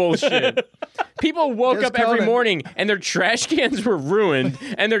destructive bullshit. People woke up every morning and their trash cans were ruined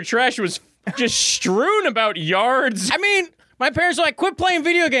and their trash was just strewn about yards. I mean... My parents were like, quit playing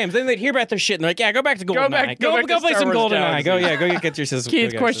video games. Then they'd hear about their shit and they're like, yeah, go back to GoldenEye. Go play some GoldenEye. Go get your system.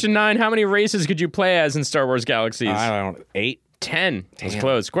 Keith, question 9. How many races could you play as in Star Wars Galaxies? I don't know. 8? 10. That's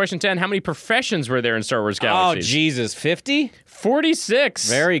close. Question 10. How many professions were there in Star Wars Galaxies? Oh, Jesus. 50? 46.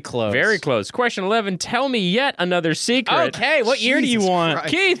 Very close. Very close. Question 11. Tell me yet another secret. Okay, what year do you want?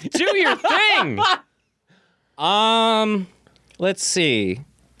 Christ. Keith, do your thing. Let's see.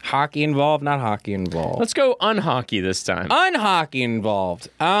 Hockey involved, not hockey involved. Let's go unhockey this time. Unhockey involved.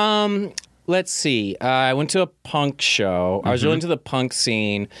 Let's see. I went to a punk show. I was really into the punk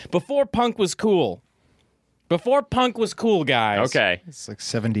scene before punk was cool. Before punk was cool, guys. Okay. It's like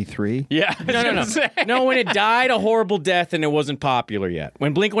 73. Yeah. No. No, when it died a horrible death and it wasn't popular yet.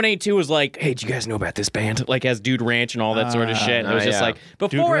 When Blink-182 was like, hey, did you guys know about this band? Like, has Dude Ranch and all that sort of shit. It was just like,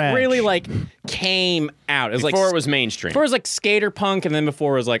 before it really, like, came out. It was before like, it was mainstream. Before it was like skater punk, and then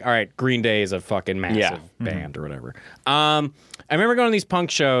before it was like, all right, Green Day is a fucking massive band or whatever. I remember going to these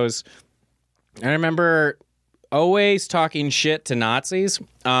punk shows, and I remember always talking shit to Nazis.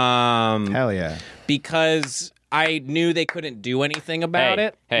 Hell yeah. Because I knew they couldn't do anything about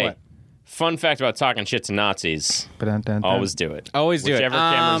it. Hey, What? fun fact about talking shit to Nazis. Always do it. Always do it. Whichever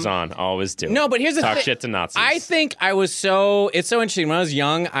camera's on, always do it. No, but here's the thing. Talk shit to Nazis. I think I was it's so interesting. When I was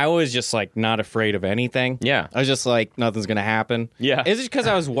young, I was just like not afraid of anything. Yeah. I was just like, nothing's going to happen. Yeah. Is it because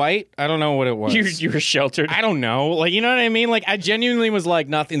I was white? I don't know what it was. You were sheltered. I don't know. Like, you know what I mean? Like, I genuinely was like,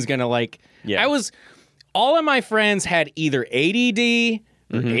 nothing's going to like... Yeah. All of my friends had either ADD,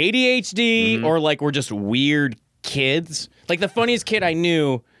 ADHD or like we're just weird kids. Like the funniest kid I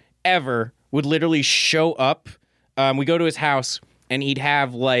knew ever would literally show up. We go to his house and he'd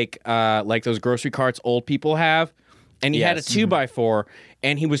have like those grocery carts old people have. And he had a 2x4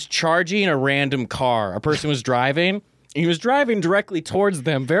 and he was charging a random car. A person was driving. He was driving directly towards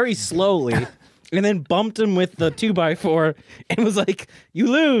them very slowly and then bumped him with the 2x4 and was like, you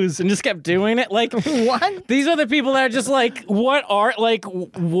lose, and just kept doing it. Like, what? These are the people that are just like,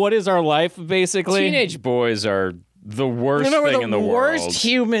 what is our life, basically? Teenage boys are the worst thing in the world. Worst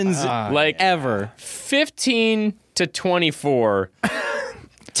humans like ever. 15 to 24.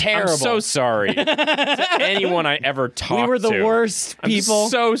 Terrible. I'm so sorry to anyone I ever talked to. We were the worst people. I'm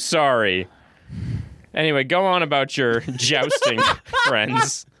so sorry. Anyway, go on about your jousting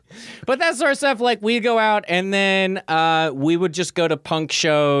friends. But that sort of stuff, like, we'd go out and then we would just go to punk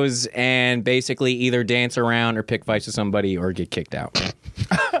shows and basically either dance around or pick fights with somebody or get kicked out.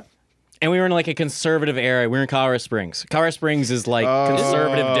 And we were in like a conservative era. We were in Colorado Springs. Colorado Springs is like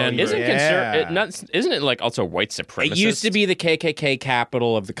conservative Denver. Isn't it like also white supremacist? It used to be the KKK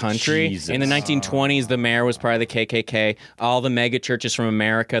capital of the country. Jesus. In the 1920s, the mayor was part of the KKK. All the mega churches from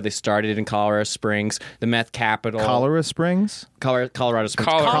America, they started in Colorado Springs, the meth capital. Colorado Springs? Colorado Springs.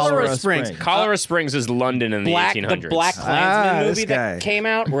 Colorado Springs. Colorado Springs is London in the 1800s. The Black Klansman movie that came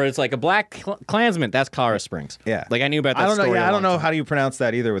out, where it's like a Black Klansman. That's Colorado Springs. Yeah, like I knew about that. I don't know how do you pronounce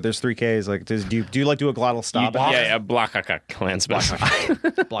that either. But there's 3 Ks. Like, do you like do a glottal stop? Black Klansman.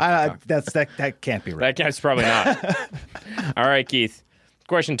 That can't be right. That's probably not. All right, Keith.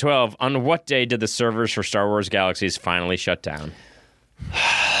 Question 12. On what day did the servers for Star Wars Galaxies finally shut down?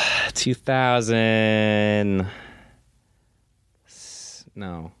 2000.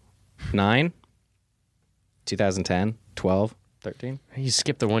 No. 9? 2010? 12? 13? You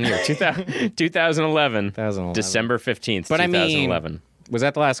skipped the 1 year. 2011. December 15th, but 2011. I mean, was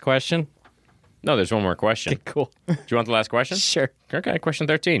that the last question? No, there's one more question. Okay, cool. Do you want the last question? Sure. Okay, question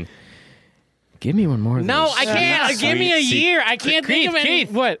 13. Give me one more of those. No, I can't. Give me a year. I can't think of any.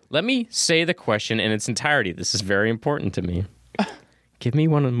 Keith, what? Let me say the question in its entirety. This is very important to me. Give me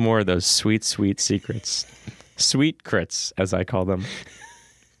one more of those sweet, sweet secrets. Sweet crits, as I call them.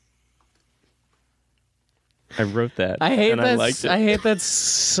 I wrote that. I hate that. I liked it. I hate that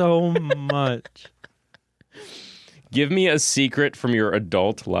so much. Give me a secret from your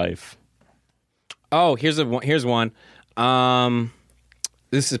adult life. Oh, here's one.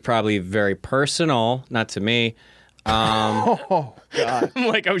 This is probably very personal, not to me. Oh God! I'm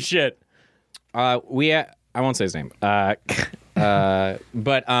like, oh shit. I won't say his name. But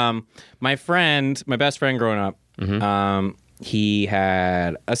my best friend growing up, he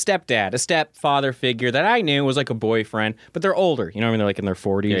had a stepfather figure that I knew was like a boyfriend, but they're older. You know what I mean? They're like in their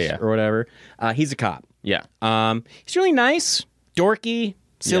 40s or whatever. He's a cop. Yeah. He's really nice, dorky,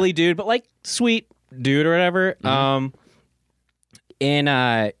 silly dude, but like sweet dude or whatever.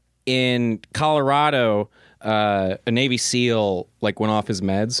 In Colorado, a Navy SEAL like went off his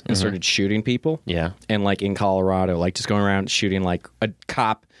meds and started shooting people. Yeah. And like in Colorado, like just going around shooting like a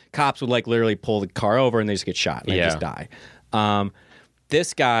cop. Cops would like literally pull the car over and they just get shot and they just die.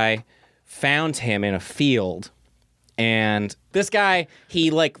 This guy found him in a field. And this guy, he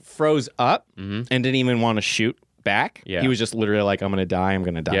like froze up and didn't even want to shoot back. Yeah. He was just literally like, I'm going to die. I'm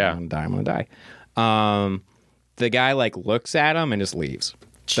going to die. Yeah. I'm going to die. The guy like looks at him and just leaves.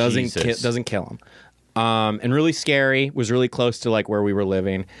 Doesn't kill him. And really scary, was really close to like where we were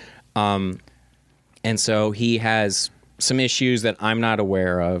living. And so he has some issues that I'm not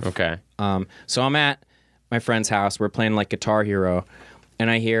aware of. Okay. So I'm at my friend's house. We're playing like Guitar Hero.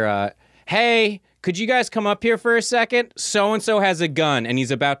 And I hear, hey, could you guys come up here for a second? So-and-so has a gun, and he's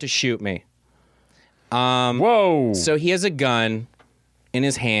about to shoot me. Whoa. So he has a gun in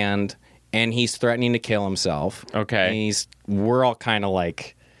his hand, and he's threatening to kill himself. Okay. And we're all kind of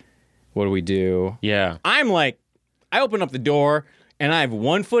like, what do we do? Yeah. I'm like, I open up the door, and I have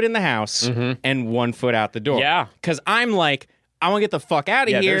 1 foot in the house and 1 foot out the door. Yeah. Because I'm like, I want to get the fuck out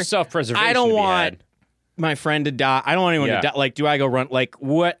of here. There's self-preservation I don't to be want had. my friend to die. I don't want anyone to die. Like, do I go run? Like,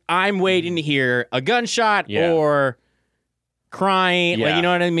 what? I'm waiting to hear a gunshot or crying. Like, you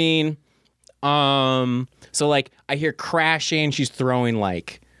know what I mean? So like, I hear crashing. She's throwing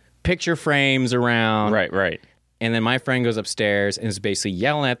like picture frames around. Right. And then my friend goes upstairs and is basically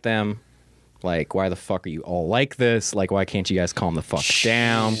yelling at them. Like, why the fuck are you all like this? Like, why can't you guys calm the fuck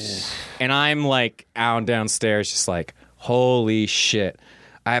down? And I'm like out downstairs just like, holy shit.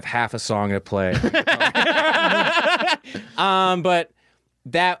 I have half a song to play. But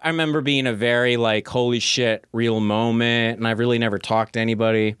that I remember being a very like holy shit real moment, and I've really never talked to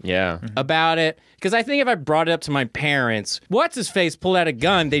anybody about it, because I think if I brought it up to my parents, what's his face pulled out a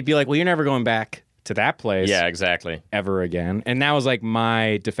gun, they'd be like, well, you're never going back to that place ever again. And that was like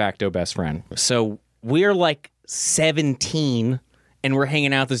my de facto best friend. So we're like 17 and we're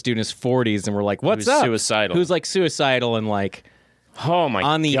hanging out with this dude in his 40s and we're like, what's up? Who's like suicidal and like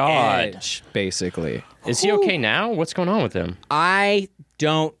on the edge, basically. Is he okay now? What's going on with him? I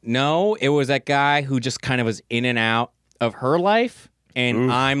don't know. It was that guy who just kind of was in and out of her life,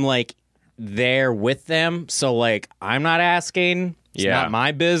 and I'm like there with them. So like I'm not asking. It's not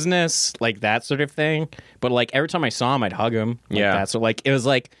my business, like that sort of thing. But like every time I saw him, I'd hug him. Like that. So like it was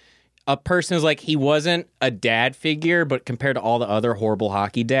like a person was like, he wasn't a dad figure, but compared to all the other horrible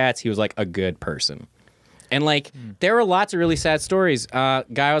hockey dads, he was like a good person. And like there were lots of really sad stories. Guy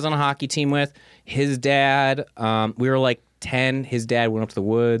I was on a hockey team with, his dad, we were like 10. His dad went up to the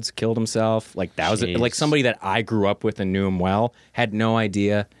woods, killed himself. Like that was like somebody that I grew up with and knew him well, had no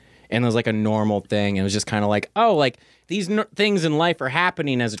idea. And it was like a normal thing. And it was just kind of like, oh, like these things in life are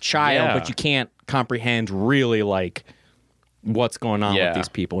happening as a child, but you can't comprehend really like what's going on with these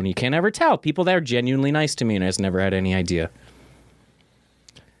people. And you can't ever tell. People that are genuinely nice to me, and I just never had any idea.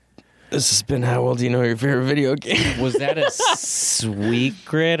 This has been How Well Do You Know Your Favorite Video Game? Was that a sweet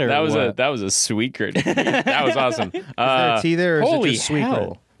grit or that was what? That was a sweet grit. That was awesome. Is there a T there, or is it just sweet hell.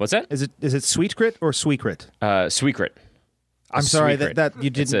 grit? What's that? Is it sweet grit or sweet grit? Sweet grit. I'm sorry that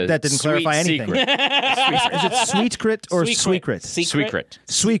didn't clarify anything. Is it sweet grit or sweet grit? Sweet grit.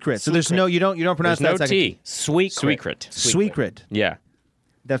 Sweet grit. So there's no you don't pronounce There's that no T. Sweet grit. Sweet grit. Yeah.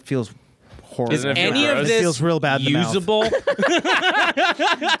 That feels horrible. Is any of this feels real bad in the usable?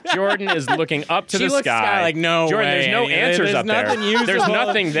 Jordan is looking up to the sky. Like, no Jordan, way. there's no answers up there. Usable. There's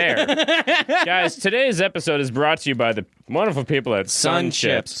nothing there. Guys, today's episode is brought to you by the wonderful people at Sun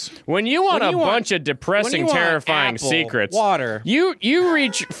Chips. When you want a bunch of depressing, terrifying secrets, water, you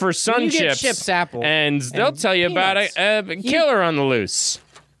reach for Sun Chips, and they'll tell you about a killer on the loose.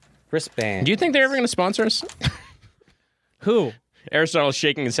 Wristband. Do you think they're ever going to sponsor us? Who? Aristotle's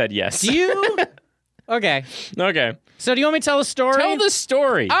shaking his head yes. Do you? Okay. So do you want me to tell the story? Tell the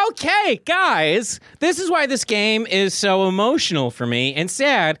story. Okay, guys. This is why this game is so emotional for me and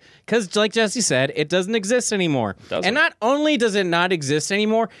sad, because like Jesse said, it doesn't exist anymore. And not only does it not exist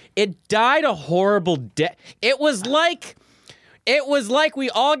anymore, it died a horrible death. It was like we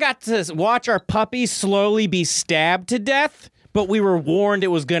all got to watch our puppy slowly be stabbed to death, but we were warned it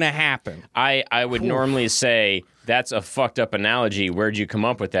was going to happen. I would normally say that's a fucked up analogy. Where'd you come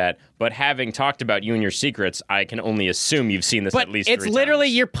up with that? But having talked about you and your secrets, I can only assume you've seen this at least 3 times. It's literally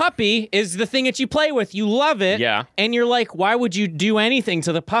your puppy is the thing that you play with. You love it. Yeah. And you're like, why would you do anything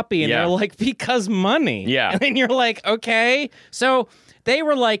to the puppy? And they're like, because money. Yeah. And then you're like, okay. So they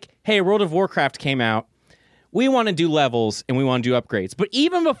were like, hey, World of Warcraft came out. We want to do levels and we want to do upgrades. But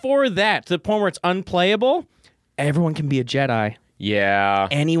even before that, to the point where it's unplayable, everyone can be a Jedi. Yeah.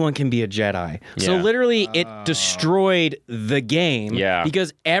 Anyone can be a Jedi. Yeah. So literally it destroyed the game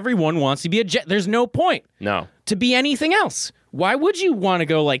because everyone wants to be a Jedi. There's no point to be anything else. Why would you want to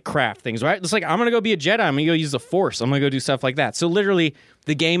go like craft things, right? It's like, I'm going to go be a Jedi. I'm going to go use the Force. I'm going to go do stuff like that. So literally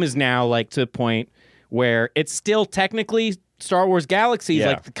the game is now like to the point where it's still technically Star Wars Galaxies,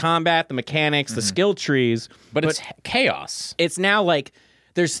 like the combat, the mechanics, the skill trees. But it's chaos. It's now like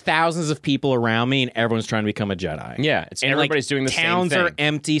there's thousands of people around me and everyone's trying to become a Jedi. Yeah, and everybody's doing the same thing. Towns are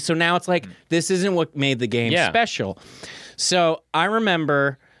empty, so now it's like, this isn't what made the game special. So I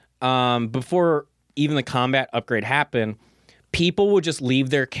remember before even the combat upgrade happened, people would just leave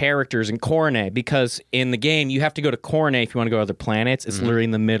their characters in Coronet, because in the game, you have to go to Coronet if you want to go to other planets. It's literally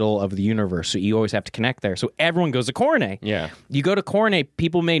in the middle of the universe, so you always have to connect there. So everyone goes to Coronet. Yeah. You go to Coronet,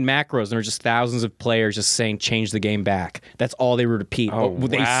 people made macros, and there were just thousands of players just saying, change the game back. That's all they would repeat.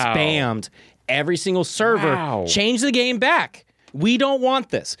 They spammed every single server, change the game back. We don't want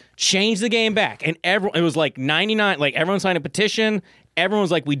this. Change the game back. And everyone, it was like 99, like everyone signed a petition. Everyone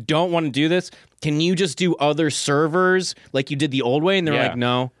was like, we don't want to do this. Can you just do other servers like you did the old way? And they're like,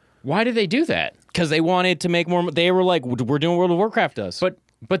 no. Why did they do that? Because they wanted to make more. They were like, we're doing World of Warcraft does.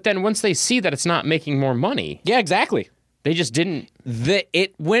 But then once they see that it's not making more money. Yeah, exactly. They just didn't.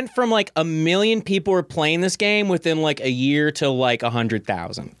 It went from like 1 million people were playing this game within like a year to like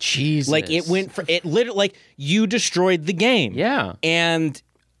 100,000. Jesus. Like it went from, it literally, like you destroyed the game. Yeah. And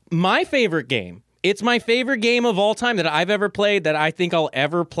my favorite game, it's my favorite game of all time that I've ever played, that I think I'll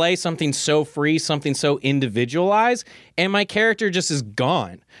ever play, something so free, something so individualized, and my character just is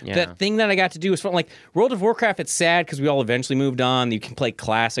gone. Yeah. That thing that I got to do was fun. Like, World of Warcraft, it's sad because we all eventually moved on. You can play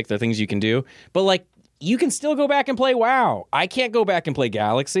Classic, there are things you can do. But, like, you can still go back and play WoW. I can't go back and play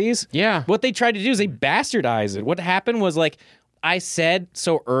Galaxies. Yeah. What they tried to do is they bastardized it. What happened was like, I said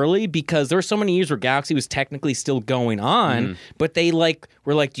so early because there were so many years where Galaxy was technically still going on, but they like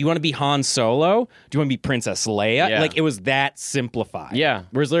were like, do you want to be Han Solo? Do you want to be Princess Leia? Yeah. Like it was that simplified. Yeah.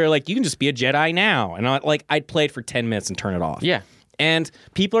 Whereas they're like, you can just be a Jedi now. And I'd play it for 10 minutes and turn it off. Yeah. And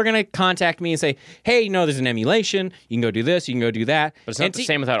people are going to contact me and say, hey, there's an emulation. You can go do this. You can go do that. But it's not the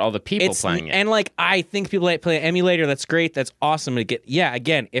same without all the people playing it. And like, I think people that play an emulator, that's great. That's awesome to get. Yeah,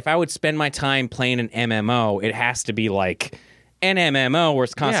 again, if I would spend my time playing an MMO, it has to be like an MMO where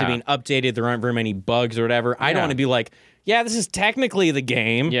it's constantly being updated. There aren't very many bugs or whatever. I don't want to be like, yeah, this is technically the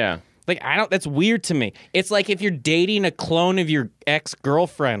game. Yeah. Like, that's weird to me. It's like if you're dating a clone of your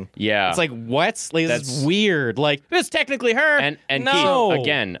ex-girlfriend. Yeah. It's like, what? Like, this is weird. Like, it's technically her. And no. Keith,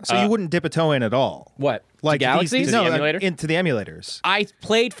 again. So you wouldn't dip a toe in at all? What? Like Galaxies? To the emulator? Into the emulators. I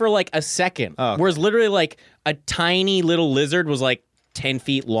played for like a second. Oh, okay. Whereas literally like a tiny little lizard was like 10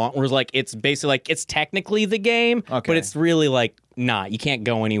 feet long. Whereas like it's basically like it's technically the game, but it's really like not. You can't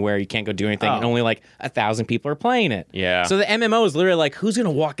go anywhere. You can't go do anything. And only like 1,000 people are playing it. Yeah. So the MMO is literally like, who's going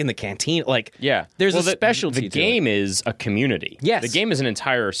to walk in the canteen? Like, there's a specialty The to game it. is a community. Yes. The game is an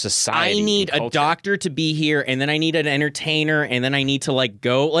entire society. I need a doctor to be here, and then I need an entertainer, and then I need to like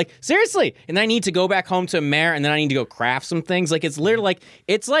go, like, seriously, and then I need to go back home to Mare, and then I need to go craft some things. Like, it's literally like,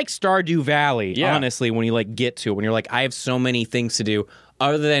 it's like Stardew Valley, honestly, when you like get to it, when you're like, I have so many things to do.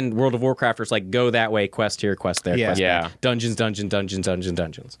 Other than World of Warcraft, where it's like, go that way, quest here, quest there, quest there. Dungeons.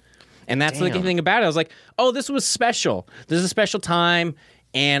 And that's the thing about it. I was like, oh, this was special. This is a special time.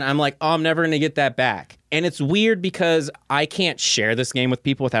 And I'm like, oh, I'm never going to get that back. And it's weird because I can't share this game with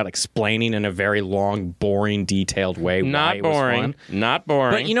people without explaining in a very long, boring, detailed way why it was fun. Not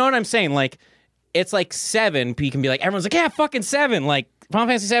boring. But you know what I'm saying? Like, it's like 7. You can be like, everyone's like, yeah, fucking 7. Like, Final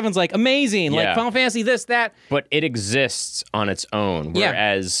Fantasy VII's like amazing, like Final Fantasy this, that. But it exists on its own,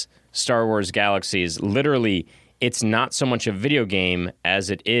 whereas Star Wars Galaxies, literally, it's not so much a video game as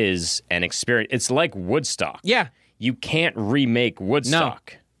it is an experience. It's like Woodstock. Yeah. You can't remake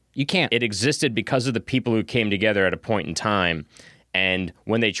Woodstock. No, you can't. It existed because of the people who came together at a point in time, and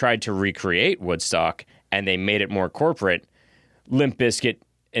when they tried to recreate Woodstock and they made it more corporate, Limp Bizkit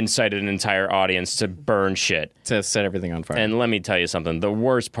incited an entire audience to burn shit. To set everything on fire. And let me tell you something. The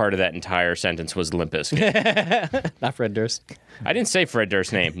worst part of that entire sentence was Limp Bizkit. Not Fred Durst. I didn't say Fred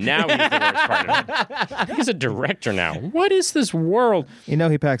Durst's name. Now he's the worst part of it. He's a director now. What is this world? You know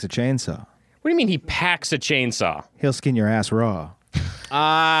he packs a chainsaw. What do you mean he packs a chainsaw? He'll skin your ass raw.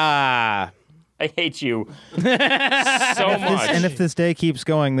 I hate you so much. And if this day keeps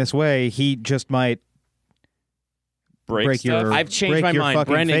going this way, he just might break your. I've changed my mind.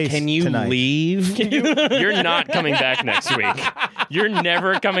 Brendan, can you leave? You're not coming back next week. You're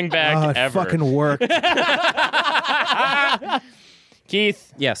never coming back ever. Fucking work.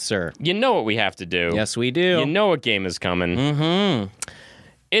 Keith. Yes, sir. You know what we have to do. Yes, we do. You know what game is coming. Mm-hmm.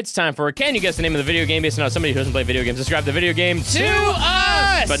 It's time for Can You Guess the Name of the Video Game? Based on how somebody who doesn't play video games describe the video game to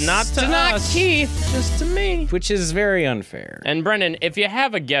us! But not to us. Not Keith, just to me. Which is very unfair. And Brendan, if you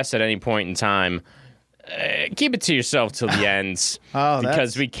have a guess at any point in time, keep it to yourself till the end.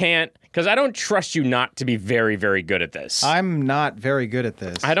 Because we can't... Because I don't trust you not to be very, very good at this. I'm not very good at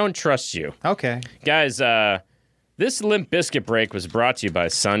this. I don't trust you. Okay. Guys, this Limp Bizkit break was brought to you by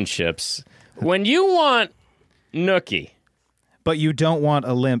Sun Chips. When you want Nookie... But you don't want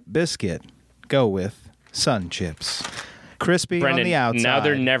a limp biscuit. Go with Sun Chips. Crispy Brendan, on the outside. Now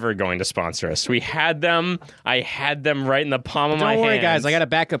they're never going to sponsor us. We had them. I had them right in the palm of my hand. Don't worry, guys. I got a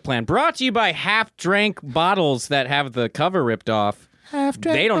backup plan. Brought to you by half-drank bottles that have the cover ripped off.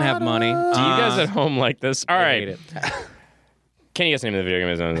 They don't have money. Do you guys at home like this? All right. Hate it. Can you guess the name of the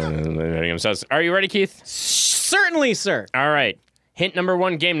video game? Are you ready, Keith? Certainly, sir. All right. Hint number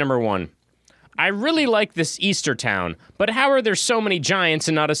 1, game number 1. I really like this Easter town, but how are there so many giants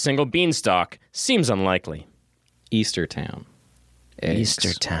and not a single beanstalk? Seems unlikely. Easter town.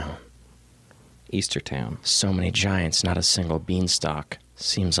 Easter town. Easter town. So many giants, not a single beanstalk.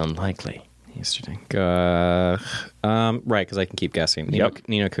 Seems unlikely. Easter town. Right, because I can keep guessing. Ni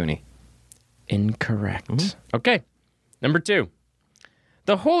no Kuni. Incorrect. Mm-hmm. Okay. Number 2.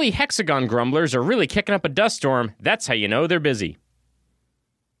 The Holy Hexagon Grumblers are really kicking up a dust storm. That's how you know they're busy.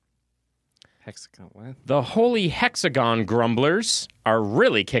 Hexagon, what? The Holy Hexagon Grumblers are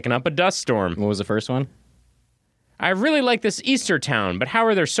really kicking up a dust storm. What was the first one? I really like this Easter town, but how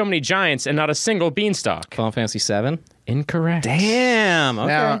are there so many giants and not a single beanstalk? Final Fantasy VII? Incorrect. Damn. Okay.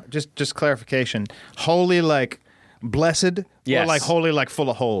 Now, just clarification. Holy like blessed? Yes. Or like holy like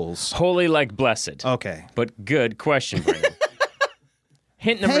full of holes? Holy like blessed. Okay. But good question, Brendan.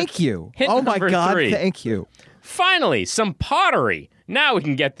 Thank you. Oh my God, thank you. Finally, some pottery. Now we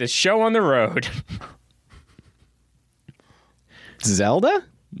can get this show on the road. Zelda?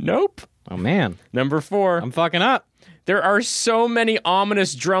 Nope. Oh, man. Number 4. I'm fucking up. There are so many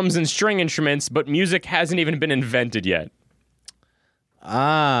ominous drums and string instruments, but music hasn't even been invented yet. Do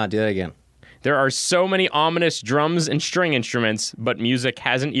that again. There are so many ominous drums and string instruments, but music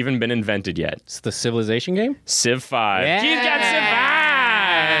hasn't even been invented yet. It's the Civilization game? Civ 5. Yeah. He's got Civ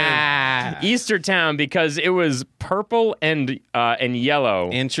 5! Easter Town, because it was purple and yellow.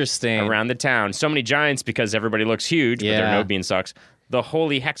 Interesting. Around the town. So many giants because everybody looks huge, but there are no beanstalks. The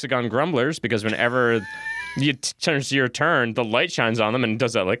holy hexagon grumblers, because whenever it turns your turn, the light shines on them and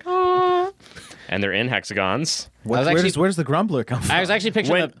does that like, ah. And they're in hexagons. Where does the grumbler come from? I was actually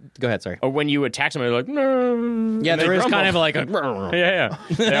picturing Go ahead, sorry. Or when you attack somebody, like, no. Yeah, there is kind of like a... Yeah.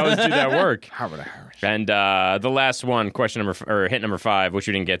 They always do that work. And the last one, hit number 5, which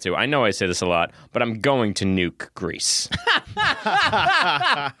we didn't get to. I know I say this a lot, but I'm going to nuke Greece.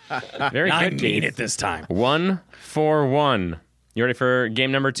 Very good. I mean it this time. 1-4-1. You ready for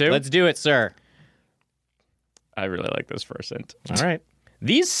game number 2? Let's do it, sir. I really like this first hint. All right.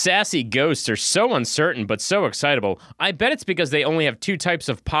 These sassy ghosts are so uncertain but so excitable. I bet it's because they only have 2 types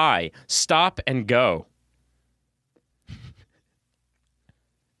of pie. Stop and go.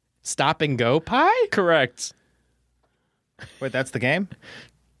 Stop and go pie? Correct. Wait, that's the game?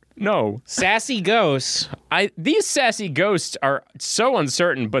 No. Sassy ghosts. These sassy ghosts are so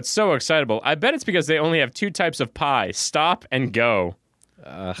uncertain but so excitable. I bet it's because they only have 2 types of pie. Stop and go.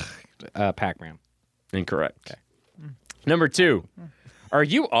 Pac-Man. Incorrect. Okay. Number 2. Are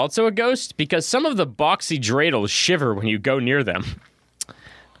you also a ghost? Because some of the boxy dreidels shiver when you go near them.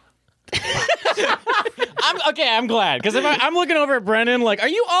 I'm glad. Because I'm looking over at Brennan like, are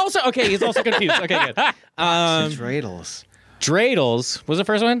you also... Okay, he's also confused. Okay, good. Dreidels. Dreidels. Was the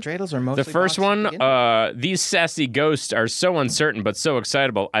first one? Dreidels are mostly the first one, these sassy ghosts are so uncertain but so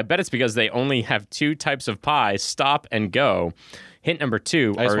excitable. I bet it's because they only have 2 types of pie. Stop and go. Hint number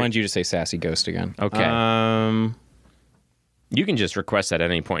 2. I just wanted you to say sassy ghost again. Okay. You can just request that at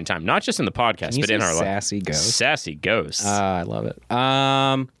any point in time, not just in the podcast, but in our life. Sassy ghost. Sassy ghosts. I love it.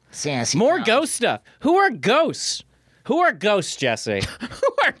 Sassy more ghost. ghost stuff. Who are ghosts? Who are ghosts, Jesse?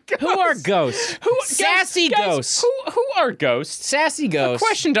 Who are ghosts? Sassy ghosts. Who are ghosts? Sassy ghosts. A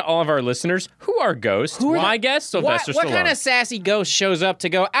question to all of our listeners: who are ghosts? My guest, Sylvester What Stallone. kind of sassy ghost shows up to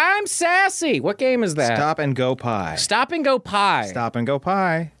go, I'm sassy? What game is that? Stop and go pie. Stop and go pie. Stop and go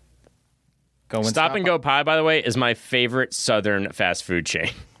pie. Stop and Go Pie, by the way, is my favorite Southern fast food chain.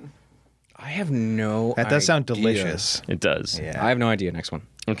 I have no idea. That does sound delicious. It does. Yeah. I have no idea. Next one.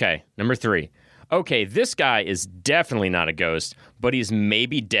 Okay, number 3. Okay, this guy is definitely not a ghost, but he's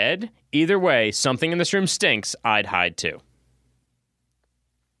maybe dead. Either way, something in this room stinks. I'd hide too.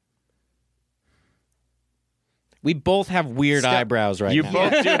 We both have weird eyebrows right You now.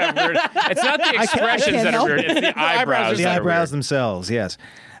 both do have weird... It's not the expressions that are weird, it's the eyebrows The that are eyebrows weird. themselves, yes.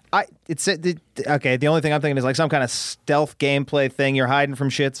 The only thing I'm thinking is like some kind of stealth gameplay thing. You're hiding from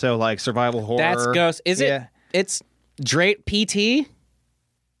shit, so like survival horror. That's ghost. Is it? It's Drake PT?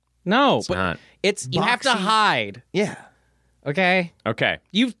 No, It's not. It's you have to hide. Yeah. Okay. Okay.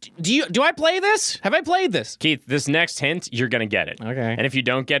 Do I play this? Have I played this? Keith, this next hint, you're going to get it. Okay. And if you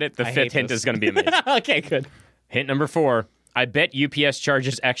don't get it, the 5th hint is going to be amazing. Okay, good. Hint number 4. I bet UPS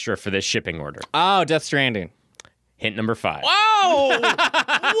charges extra for this shipping order. Oh, Death Stranding. Hint number 5. Oh!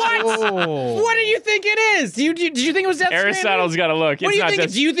 What? Oh. What do you think it is? Did you think it was Death Stranding? Aristotle's got to look. What It's do you not think?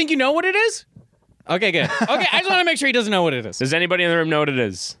 Death- Do you think you know what it is? Okay, good. Okay, I just want to make sure he doesn't know what it is. Does anybody in the room know what it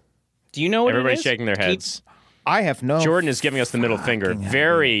is? Do you know what Everybody's it is? shaking their heads. I have no. Jordan is giving us the middle finger.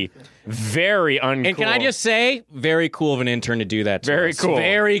 Very, very uncool. And can I just say, very cool of an intern to do that to Very us. cool.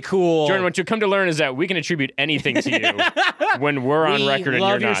 Very cool. Jordan, what you come to learn is that we can attribute anything to you when we're on We record and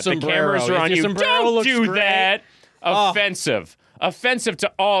love you're your not. The sombrero. cameras are on Your you. sombrero Don't looks do great. that. Offensive. Offensive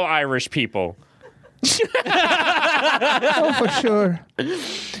to all Irish people. Oh, for sure.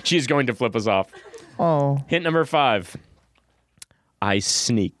 She's going to flip us off. Oh. Hint number 5. I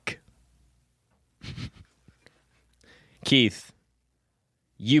sneak. Keith,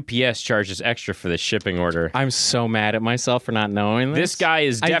 UPS charges extra for this shipping order. I'm so mad at myself for not knowing this. This guy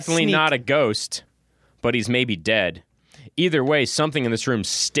is definitely sneaked. not a ghost, but he's maybe dead. Either way, something in this room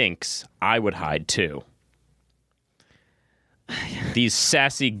stinks. I would hide too. These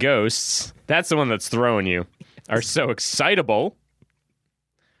sassy ghosts, that's the one that's throwing you, are so excitable.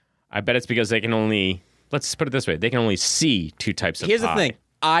 I bet it's because they can only, let's put it this way, they can only see 2 types of Here's pie. the thing.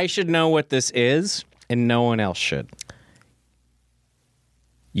 I should know what this is, and no one else should.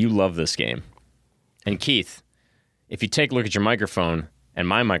 You love this game. And Keith, if you take a look at your microphone, and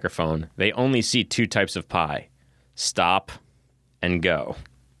my microphone, they only see 2 types of pie. Stop and go.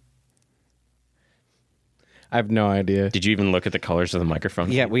 I have no idea. Did you even look at the colors of the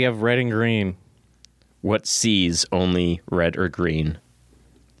microphone? Yeah, we have red and green. What sees only red or green?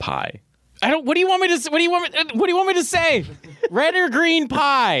 Pie. What do you want me to? What do you want me to say? Red or green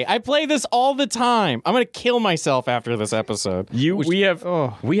pie? I play this all the time. I'm gonna kill myself after this episode. We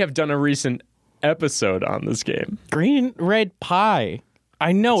have done a recent episode on this game. Green, red pie.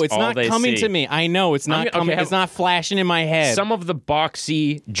 I know it's not coming to me. I know it's not coming. It's not flashing in my head. Some of the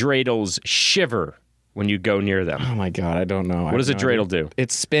boxy dreidels shiver when you go near them. Oh my god, I don't know. What does a dreidel do?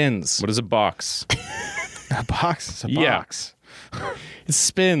 It spins. What is a box? A box is a box. It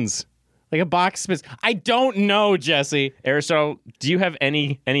spins. Like a box spins. I don't know, Jesse. Aristotle, do you have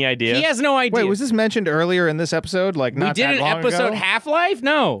any idea? He has no idea. Wait, was this mentioned earlier in this episode? Like not we did that an long episode ago? Half-Life?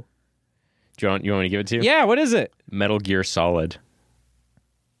 No. Do you want me to give it to you? Yeah, what is it? Metal Gear Solid.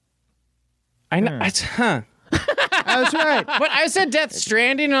 I know. That's right. But I said Death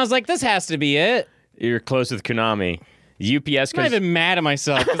Stranding, and I was like, this has to be it. You're close with Konami. UPS. I'm not even mad at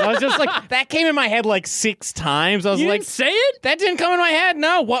myself because I was just like, that came in my head like 6 times. I was like, didn't say it? That didn't come in my head.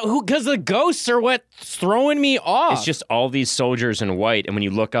 No, because the ghosts are what's throwing me off. It's just all these soldiers in white, and when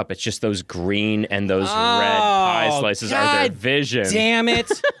you look up, it's just those green and those red pie slices are their vision. Damn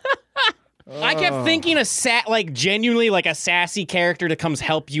it. I kept thinking genuinely like a sassy character that comes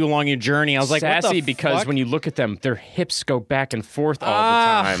help you along your journey. I was like, sassy what the because fuck? when you look at them, their hips go back and forth all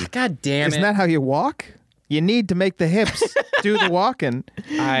the time. God damn it. Isn't that how you walk? You need to make the hips do the walking.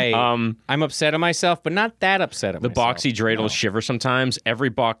 I'm upset at myself, but not that upset at the myself. boxy dreidels shiver sometimes. Every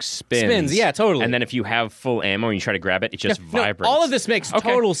box spins. Yeah, totally. And then if you have full ammo and you try to grab it, it just vibrates. All of this makes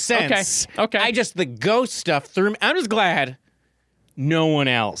total sense. Okay. The ghost stuff threw me. I'm just glad no one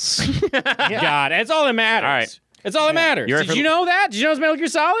else got it. It's all that matters. All right. It's all that matters. Did you know that? Did you know it's Metal Gear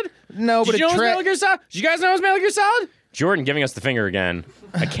Solid? No, but Did you know it's Metal Gear Solid? Did you guys know it's Metal Gear Solid? Jordan giving us the finger again.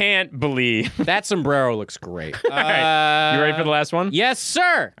 I can't believe. That sombrero looks great. All right. You ready for the last one? Yes,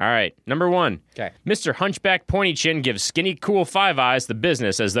 sir. All right. Number 1. Okay. Mr. Hunchback Pointy Chin gives Skinny Cool Five Eyes the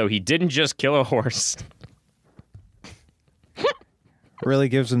business as though he didn't just kill a horse. Really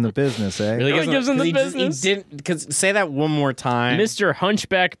gives him the business, eh? Really gives him the business. He didn't. Because say that one more time. Mr.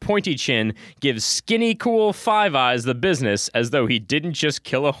 Hunchback Pointy Chin gives Skinny Cool Five Eyes the business as though he didn't just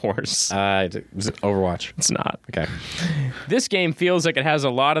kill a horse. Was it Overwatch? It's not. Okay. This game feels like it has a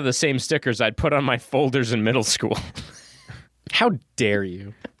lot of the same stickers I'd put on my folders in middle school. How dare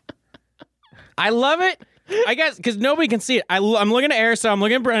you? I love it. I guess because nobody can see it. I'm looking at Aristotle. I'm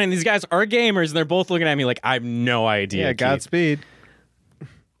looking at Brennan. These guys are gamers, and they're both looking at me like I have no idea. Yeah, Keith. Godspeed.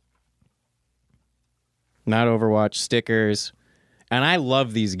 Not Overwatch, stickers. And I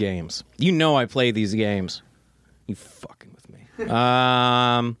love these games. You know I play these games. You fucking with me.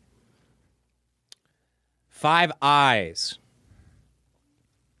 5 eyes.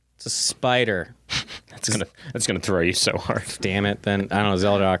 It's a spider. That's gonna throw you so hard. Damn it. Then, I don't know,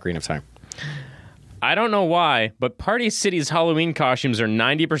 Zelda Ocarina of Time. I don't know why, but Party City's Halloween costumes are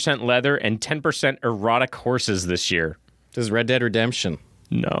 90% leather and 10% erotic horses this year. This is Red Dead Redemption.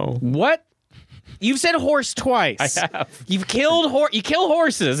 No. What? You've said horse twice. I have. You've killed you kill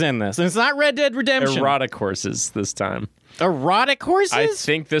horses in this, and it's not Red Dead Redemption. Erotic horses this time. Erotic horses? I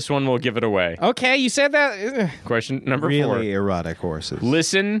think this one will give it away. Okay, you said that. Question number 4. Really erotic horses.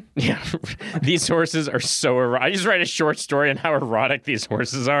 Listen, yeah, these horses are so erotic. I just write a short story on how erotic these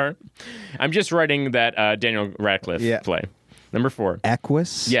horses are. I'm just writing that Daniel Radcliffe play. Number 4.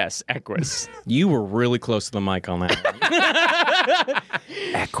 Equus? Yes, Equus. You were really close to the mic on that.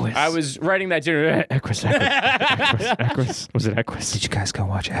 Equus. I was writing that. Equus. Was it Equus? Did you guys go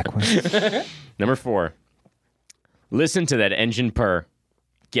watch Equus? Number 4. Listen to that engine purr.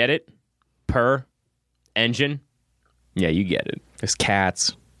 Get it? Purr. Engine. Yeah, you get it. There's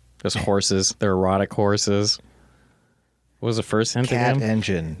cats. There's horses. They're erotic horses. What was the first hint Cat again?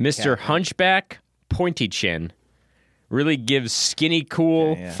 engine. Mr. Hunchback Pointy Chin really gives Skinny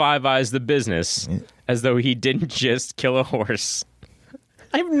Cool Five Eyes the business as though he didn't just kill a horse.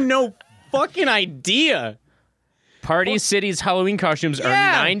 I have no fucking idea. Party City's Halloween costumes are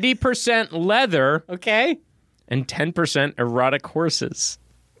 90% leather Okay. and 10% erotic horses.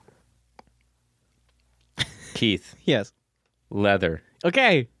 Keith. Yes. Leather.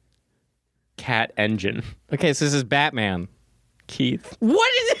 Okay. Cat engine. Okay, so this is Batman. Keith. What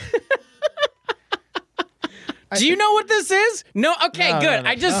is it? Do you know what this is? No? Okay, No, good.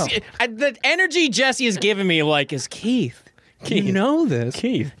 no, no. The energy Jesse has given me is Keith. You know this.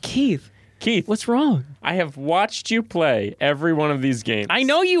 Keith. What's wrong? I have watched you play every one of these games. I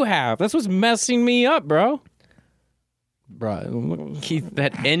know you have. That's what's messing me up, bro. Bro, Keith,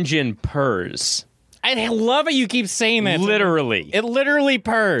 that engine purrs. I love it. You keep saying that. Literally. It literally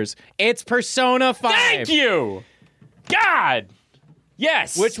purrs. It's Persona 5. Thank you! God!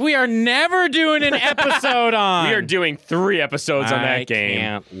 Yes! Which we are never doing an episode on. We are doing 3 episodes on that game. I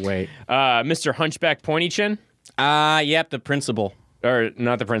can't wait. Mr. Hunchback Pointy Chin? Yep, the principal. Or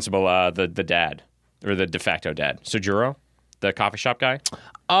not the principal, the dad. Or the de facto dad. Sojuro? The coffee shop guy?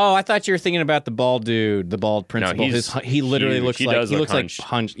 Oh, I thought you were thinking about the bald dude, the bald principal. No, he literally huge. looks He like does he look looks hunched. like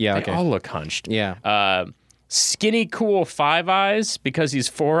hunched. Yeah, They okay. all look hunched. Yeah. Skinny cool 5 eyes because he's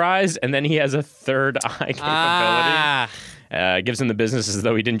 4 eyes, and then he has a third eye capability. Gives him the business as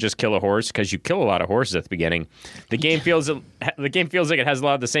though he didn't just kill a horse, because you kill a lot of horses at the beginning. The game feels like it has a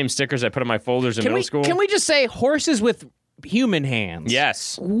lot of the same stickers I put in my folders in middle school. Can we just say horses with human hands?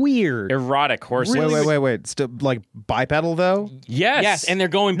 Yes. Weird. Erotic horses. Wait. Still, like bipedal though? Yes. Yes, and they're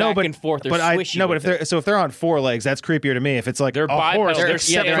going back and forth. They're squishy. If they're on 4 legs, that's creepier to me. If it's like They're a bipedal. horse, They're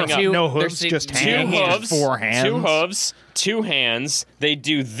standing standing up, up. no hooves, They're just 2 hands, hooves, 4 hands. 2 hooves, 2 hands. They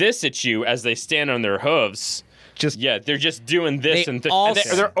do this at you as they stand on their hooves. They're just doing this, and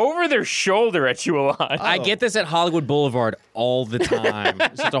they're over their shoulder at you a lot. I get this at Hollywood Boulevard all the time.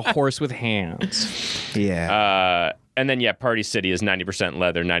 It's just a horse with hands. Yeah. And then Party City is 90%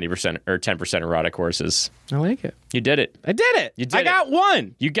 leather, 90% or 10% erotic horses. I like it. You did it. I did it. You did I got it.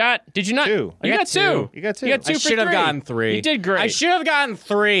 1. You got? Did you not? 2. You got 2. You got 2. You got 2 I for should have 3. gotten 3. You did great. I should have gotten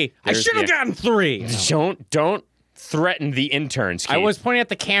 3. I There's- should have gotten 3. Don't threaten the interns, Keith. I was pointing at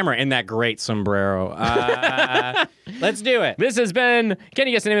the camera in that great sombrero. Let's do it. This has been Can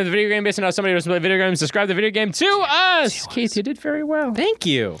You Guess the Name of the Video Game based on how somebody wants to play video games? Describe the video game to us. Keith, you did very well. Thank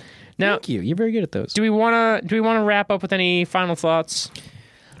you. Now, Thank you. You're very good at those. Do we want to wrap up with any final thoughts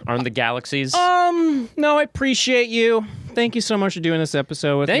on the Galaxies? No, I appreciate you. Thank you so much for doing this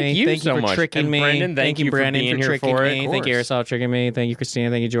episode with Thank me. you Thank so you for much. tricking And me. Brendan, thank you for Brendan, being for here tricking for it. me. Of Thank you, course. Aerosol, tricking me. Thank you, Christina.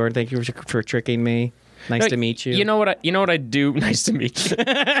 Thank you, Jordan. Thank you for tricking me. Nice to meet you. You know what I do? Nice to meet you.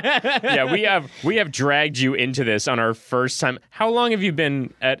 Yeah, we have dragged you into this on our first time. How long have you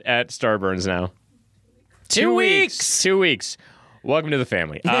been at Starburns now? 2 weeks. 2 weeks. Welcome to the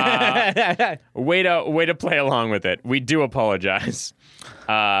family. Way to play along with it. We do apologize.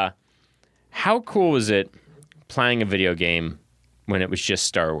 How cool was it playing a video game when it was just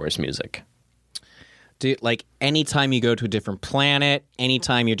Star Wars music? Dude, like anytime you go to a different planet,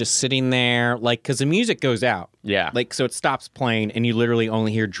 anytime you're just sitting there, like, because the music goes out. Yeah. Like, so it stops playing and you literally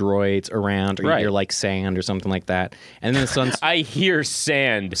only hear droids around, or you hear like sand or something like that. And then the sun's. I hear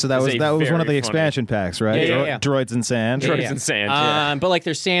sand. So that was one of the expansion packs, right? Yeah. Droids and sand. Droids and sand. Yeah. But like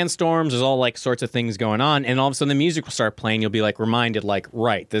there's sandstorms, there's all like sorts of things going on, and all of a sudden the music will start playing. You'll be like reminded, like,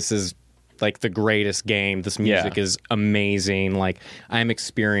 right, this is like the greatest game. This music is amazing. Like I'm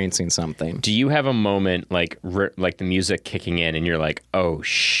experiencing something. Do you have a moment like the music kicking in and you're like, oh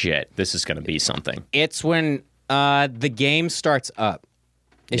shit, this is gonna be something? It's when the game starts up.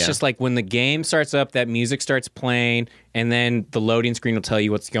 It's just like when the game starts up, that music starts playing, and then the loading screen will tell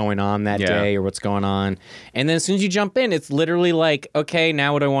you what's going on that day or what's going on. And then as soon as you jump in, it's literally like, okay,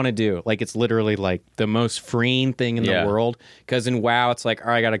 now what do I want to do? Like, it's literally like the most freeing thing in the world. Because in WoW, it's like,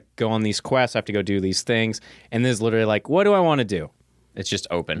 all right, I got to go on these quests. I have to go do these things. And this is literally like, what do I want to do? It's just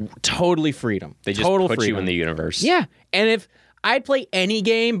open. Totally freedom. They just Total put freedom. you in the universe. Yeah. And if I'd play any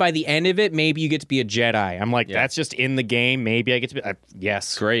game, by the end of it, maybe you get to be a Jedi. I'm like, that's just in the game. Maybe I get to be.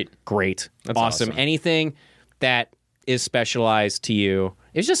 Yes. Great. That's awesome. Anything that is specialized to you,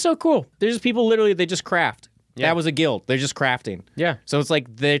 it's just so cool. There's just people literally, they just craft. Yeah. That was a guild. They're just crafting. Yeah. So it's like,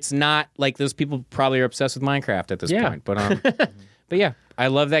 it's not like those people probably are obsessed with Minecraft at this point. But but yeah, I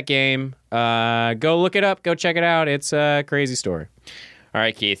love that game. Go look it up. Go check it out. It's a crazy story. All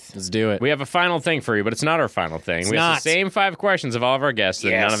right, Keith. Let's do it. We have a final thing for you, but it's not our final thing. We have the same 5 questions of all of our guests,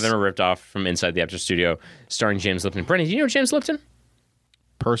 and none of them are ripped off from Inside the After Studio, starring James Lipton. Brendan, do you know James Lipton?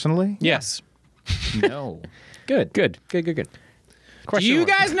 Personally? Yes. No. Good. Question Do you 1.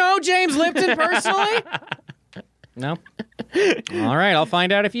 guys know James Lipton personally? No? All right, I'll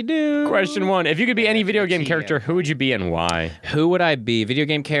find out if you do. Question 1. If you could be any video game character, who would you be and why? Who would I be? Video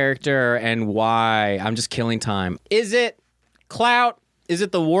game character and why? I'm just killing time. Is it clout? Is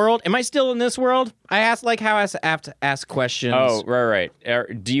it the world? Am I still in this world? I ask like how I have to ask questions. Oh, right.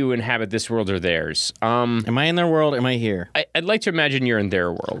 Do you inhabit this world or theirs? Am I in their world? Am I here? I'd like to imagine you're in their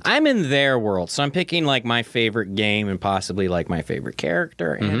world. I'm in their world, so I'm picking like my favorite game and possibly like my favorite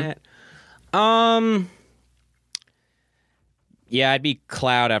character in it. Yeah, I'd be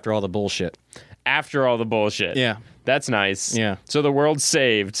Cloud after all the bullshit. After all the bullshit. Yeah. That's nice. Yeah. So the world's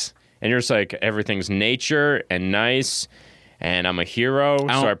saved, and you're just like, everything's nature and nice, And I'm a hero, so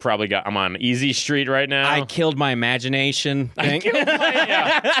I'm on easy street right now. I killed my imagination.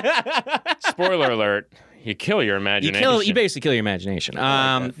 Spoiler alert. You kill your imagination. You basically kill your imagination.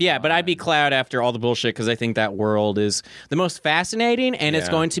 But I'd be Cloud after all the bullshit because I think that world is the most fascinating and it's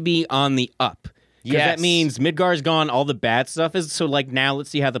going to be on the up. Because that means Midgar's gone, all the bad stuff is, so like now let's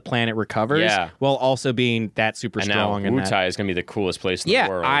see how the planet recovers while also being that super strong. And now Wutai is going to be the coolest place in the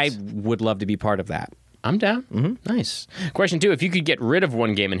world. I would love to be part of that. I'm down. Mm-hmm. Nice. Question 2, if you could get rid of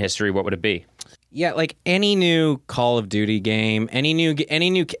one game in history, what would it be? Yeah, like any new Call of Duty game, any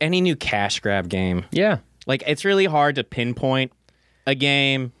new cash grab game. Yeah. Like it's really hard to pinpoint a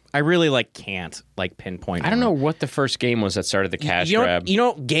game. I really can't pinpoint. I don't know what the first game was that started the cash grab. You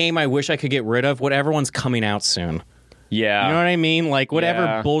know what game I wish I could get rid of? Whatever one's coming out soon. Yeah. You know what I mean? Like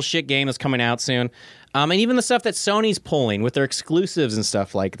whatever bullshit game that's coming out soon. And even the stuff that Sony's pulling with their exclusives and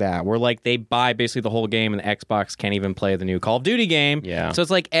stuff like that, where they buy basically the whole game and the Xbox can't even play the new Call of Duty game. Yeah. So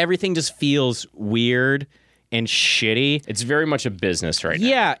it's like everything just feels weird and shitty. It's very much a business right now.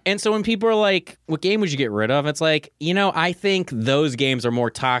 Yeah, and so when people are like, what game would you get rid of? It's like, I think those games are more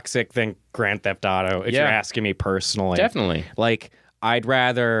toxic than Grand Theft Auto, if you're asking me personally. Definitely. Like, I'd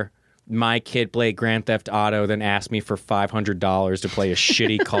rather my kid play Grand Theft Auto than ask me for $500 to play a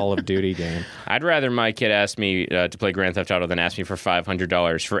shitty Call of Duty game. I'd rather my kid ask me to play Grand Theft Auto than ask me for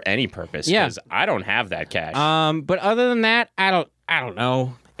 $500 for any purpose, because I don't have that cash. But other than that, I don't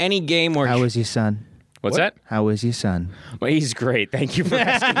know. Any game where... How is your son? What's that? How is your son? Well, he's great. Thank you for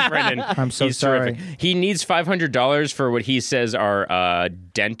asking, Brendan. I'm so sorry. Terrific. He needs $500 for what he says are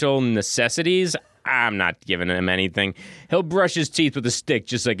dental necessities. I'm not giving him anything. He'll brush his teeth with a stick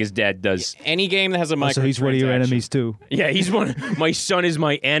just like his dad does. Any game that has a microtransaction. So he's one of your enemies too. Yeah, he's one. My son is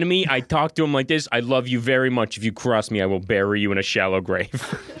my enemy. I talk to him like this. I love you very much. If you cross me, I will bury you in a shallow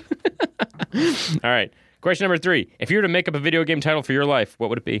grave. All right. Question number 3. If you were to make up a video game title for your life,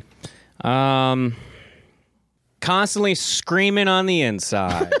 what would it be? Constantly screaming on the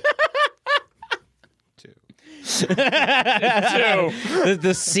inside. 2.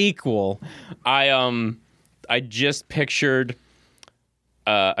 The sequel. I just pictured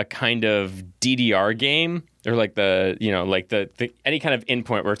a kind of DDR game, or like the any kind of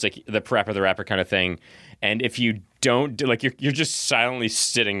endpoint where it's like the prepper the rapper kind of thing, and if you don't do, you're just silently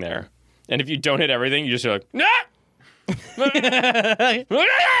sitting there, and if you don't hit everything, you just are like, nah!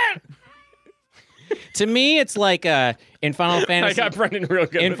 To me, it's like in Final Fantasy. I got Brendan real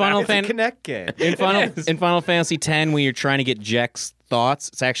good. In Final Fantasy Connect game. In Final Fantasy X, when you're trying to get Jack's thoughts,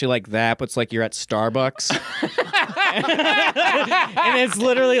 it's actually like that, but it's like you're at Starbucks. And it's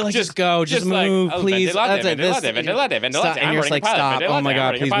literally like, just go, just move, please. Stop. And you're just like, stop. Oh my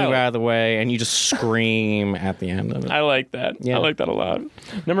God, please move out of the way. And you just scream at the end of it. I like that. Yeah. I like that a lot.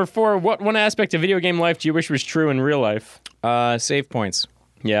 Number 4, what one aspect of video game life do you wish was true in real life? Save points.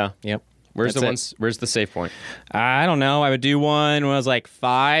 Yeah. Yep. Where's the save point? I don't know. I would do one when I was like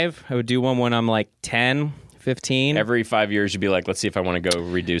 5. I would do one when I'm like 10, 15. Every 5 years, you'd be like, let's see if I want to go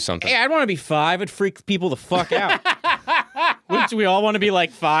redo something. Hey, I'd want to be 5. It'd freak people the fuck out. Wouldn't we all want to be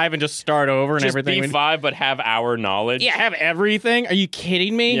like 5 and just start over and just everything? Just be 5, but have our knowledge? Yeah, have everything? Are you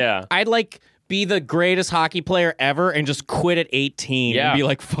kidding me? Yeah. I'd be the greatest hockey player ever and just quit at 18 and be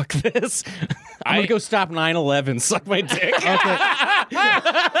like, fuck this. I'm going to go stop 9/11, suck my dick.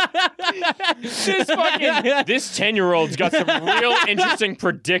 This 10-year-old's got some real interesting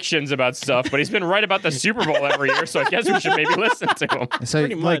predictions about stuff, but he's been right about the Super Bowl every year, so I guess we should maybe listen to him. So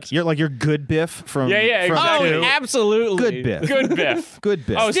you're good Biff from exactly. Oh, absolutely. Good Biff. Good Biff. Good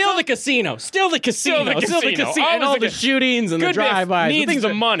Biff. Oh, still the casino. Still the casino. And all the shootings and the drive-bys. Needs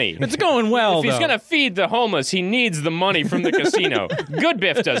the money. It's going well, If he's going to feed the homeless, he needs the money from the casino. Good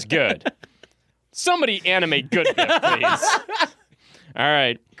Biff does good. Somebody animate Good Biff, please. All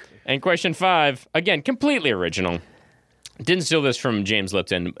right. And question 5, again, completely original. Didn't steal this from James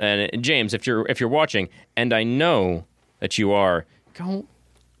Lipton. And James, if you're watching, and I know that you are,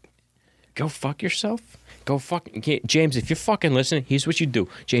 go fuck yourself. James, if you're fucking listening, here's what you do.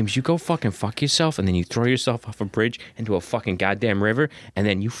 James, you go fucking fuck yourself, and then you throw yourself off a bridge into a fucking goddamn river, and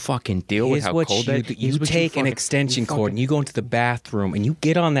then you fucking deal with how cold it is. You take an extension cord, and you go into the bathroom, and you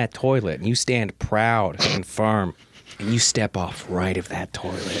get on that toilet, and you stand proud and firm. And you step off right of that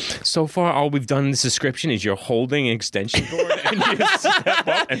toilet. So far, all we've done in this description is you're holding an extension cord and you step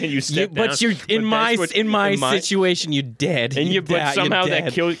up and then you step down. But you're in my situation, you're dead. And but somehow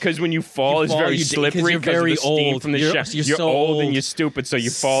that kills, because when you fall, it's very slippery. You're very old. From the you're so old and you're stupid, so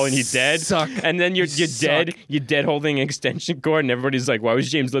you fall and you're dead. And then you're dead. You're dead holding an extension cord, and everybody's like, "Why was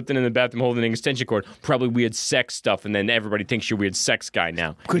James Lipton in the bathroom holding an extension cord? Probably weird sex stuff." And then everybody thinks you're a weird sex guy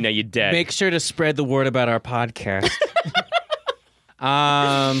now. Now you're dead. Make sure to spread the word about our podcast.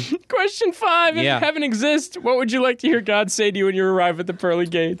 Question 5. If heaven exists, what would you like to hear God say to you when you arrive at the pearly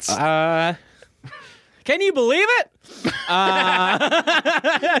gates? Can you believe it?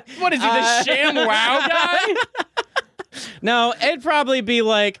 What is he, the sham wow guy? No, it'd probably be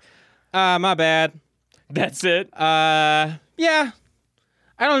like, my bad. That's it? Yeah.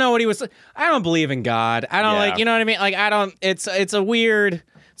 I don't know what he was. I don't believe in God. I don't like, you know what I mean? Like, I don't, it's a weird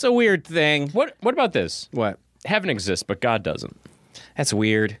thing. What about this? What? Heaven exists, but God doesn't. That's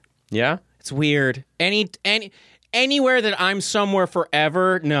weird. Yeah? It's weird. Anywhere that I'm somewhere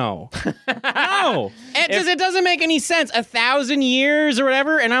forever, no. No. It doesn't make any sense. 1,000 years or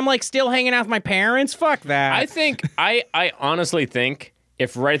whatever, and I'm like still hanging out with my parents? Fuck that. I honestly think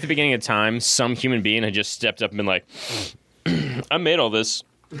if right at the beginning of time, some human being had just stepped up and been like, I made all this.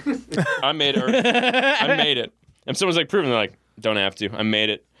 I made Earth. I made it. And someone's like, prove it. They're like, don't have to. I made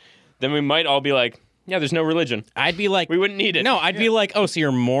it. Then we might all be like, yeah, there's no religion. I'd be like... We wouldn't need it. No, I'd be like, oh, so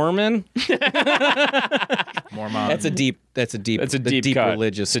you're Mormon? Mormon. That's a deep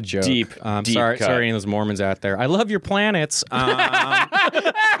religious joke. Deep sorry, cut. any of those Mormons out there. I love your planets. Yeah,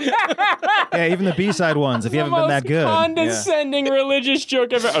 even the B-side ones, if you haven't been that good. Condescending religious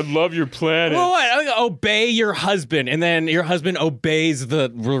joke ever. I love your planet. Well, what? Obey your husband, and then your husband obeys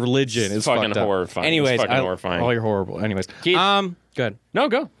the religion. It's fucking horrifying. Anyways, it's fucking horrifying. Oh, you're horrible. Anyways, Keith, good. No,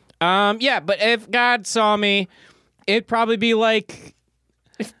 go. Yeah, but if God saw me, it'd probably be like...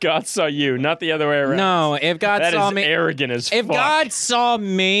 If God saw you, not the other way around. No, if God saw me... That is arrogant as fuck. If God saw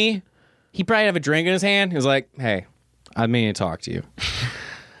me, he'd probably have a drink in his hand. He was like, hey, I mean to talk to you.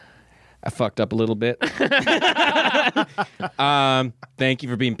 I fucked up a little bit. Thank you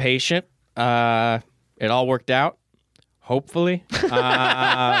for being patient. It all worked out, hopefully.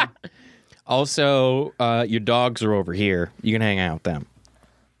 Also, your dogs are over here. You can hang out with them.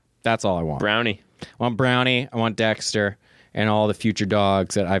 That's all I want. Brownie. I want Brownie. I want Dexter. And all the future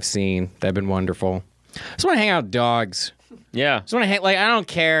dogs that I've seen that have been wonderful. I just want to hang out with dogs. Yeah. I just want to hang, like, I don't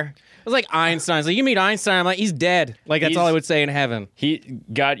care. It was like Einstein's. Like, you meet Einstein, I'm like, he's dead. Like, that's all I would say in heaven.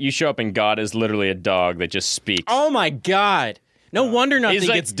 You show up and God is literally a dog that just speaks. Oh my God. No wonder nothing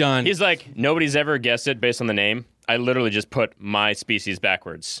gets done. He's like, nobody's ever guessed it based on the name. I literally just put my species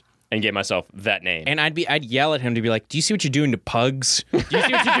backwards and gave myself that name. And I'd yell at him to be like, do you see what you're doing to pugs? Do you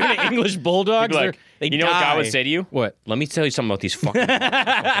see what you're doing to English bulldogs? Like, you know what God would say to you? What? Let me tell you something about these fucking dogs.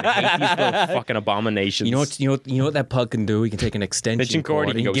 I hate these little fucking abominations. You know what that pug can do? He can take an extension cord.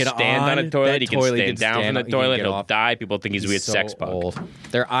 He can go stand on a toilet. He can stand down from the toilet. He'll die. People think he's a weird sex bug. Old.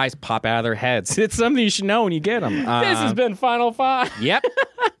 Their eyes pop out of their heads. It's something you should know when you get them. This has been Final Five. Yep.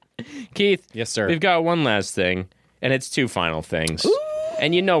 Keith. Yes, sir. We've got one last thing, and it's two final things. Ooh.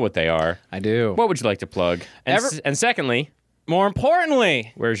 And you know what they are. I do. What would you like to plug? And secondly, more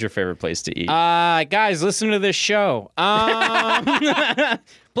importantly, where's your favorite place to eat? Guys, listen to this show.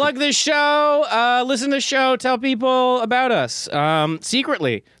 Plug this show. Listen to the show. Tell people about us.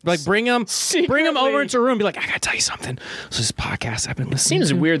 Secretly. Like, bring them over into a room. Be like, I gotta tell you something. So this podcast I've been listening to.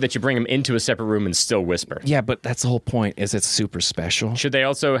 Seems weird that you bring them into a separate room and still whisper. Yeah, but that's the whole point, is it's super special. Should they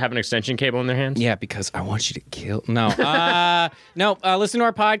also have an extension cable in their hands? Yeah, because I want you to kill. No. No, listen to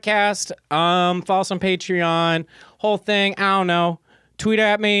our podcast. Follow us on Patreon. Whole thing. I don't know. Tweet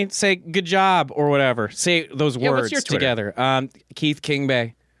at me. Say good job or whatever. Say those words what's your Twitter? together. Keith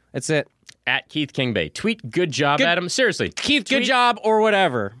Kingbay. That's it. At Keith Kingbay. Tweet good job at him. Seriously. Keith, good job or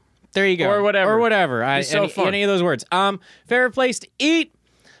whatever. There you go. Or whatever. Or whatever. It's so fun. Any of those words. Favorite place to eat?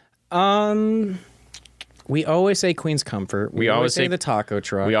 We always say Queen's Comfort. We always say the taco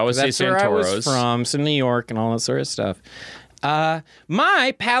truck. We always say Santoro's. That's where I was from. So New York and all that sort of stuff.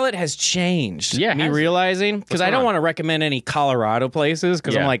 My palate has changed. Yeah, me realizing, because I don't want to recommend any Colorado places,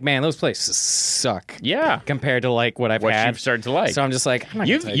 because I'm like, man, those places suck. Yeah, compared to like what I've what had. You've started to like. So I'm just like,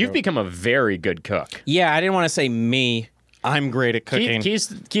 you've become a very good cook. Yeah, I didn't want to say me. I'm great at cooking.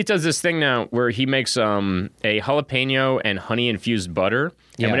 Keith does this thing now where he makes a jalapeno and honey infused butter,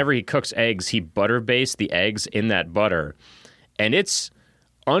 and whenever he cooks eggs, he butter bastes the eggs in that butter, and it's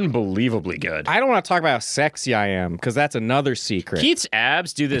unbelievably good. I don't want to talk about how sexy I am, because that's another secret. Keith's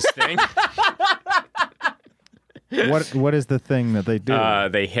abs do this thing. What is the thing that they do?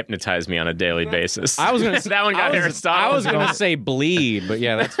 They hypnotize me on a daily basis. I was gonna that one got Aristotle. I was gonna say bleed, but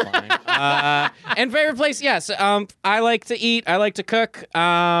yeah, that's fine. And favorite place, yes. I like to eat. I like to cook.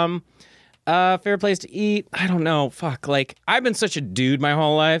 Favorite place to eat? I don't know. Fuck. Like, I've been such a dude my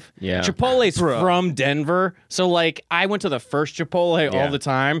whole life. Yeah. Chipotle's from Denver. So, like, I went to the first Chipotle all the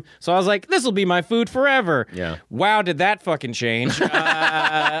time. So I was like, this will be my food forever. Yeah. Wow, did that fucking change.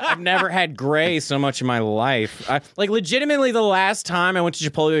 I've never had gray so much in my life. Legitimately, the last time I went to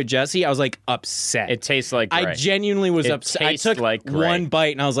Chipotle with Jesse, I was like upset. It tastes like gray. I genuinely was upset. I took like one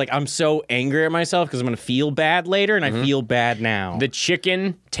bite and I was like, I'm so angry at myself because I'm going to feel bad later, and I feel bad now. The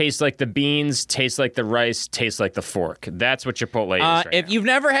chicken tastes like the beans, tastes like the rice, tastes like the fork. That's what Chipotle is right If now. you've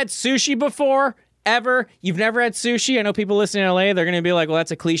never had sushi before, ever, you've never had sushi, I know people listening in LA, they're going to be like, well,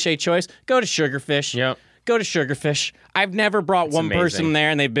 that's a cliche choice. Go to Sugarfish. Yep. Go to Sugarfish. I've never brought one person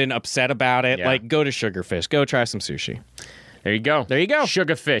there and they've been upset about it. Yeah. Go to Sugarfish. Go try some sushi. There you go.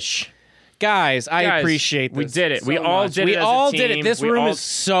 Sugarfish. Guys, I appreciate this. We did it. So we all much. did it. We as all a team. did it. This room is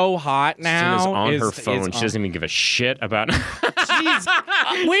so hot now. Christina's on her phone. She doesn't even give a shit about it.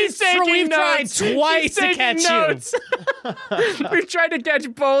 We've tried twice to catch you. We've tried to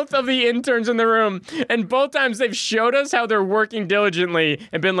catch both of the interns in the room, and both times they've showed us how they're working diligently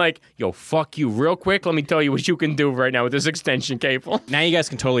and been like, yo, fuck you real quick. Let me tell you what you can do right now with this extension cable. Now you guys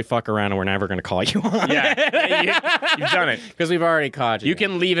can totally fuck around and we're never going to call you on. Yeah, you've done it. Because we've already caught you. You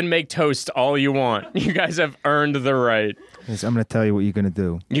can leave and make toast all you want. You guys have earned the right. Yes, I'm going to tell you what you're going to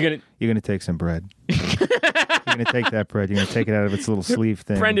do. You're going to take some bread. You're going to take that bread. You're going to take it out of its little sleeve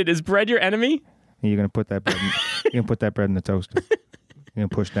thing. Brendan, is bread your enemy? And you're going to put that bread. You're going to put that bread in the toaster. You're going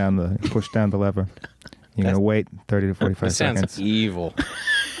to push down the lever. You're going to wait 30 to 45 seconds. Sounds evil.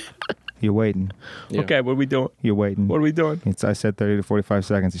 You're waiting. Yeah. Okay, what are we doing? You're waiting. What are we doing? I said 30 to 45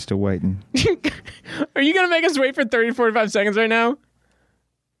 seconds. You're still waiting. Are you going to make us wait for 30 to 45 seconds right now?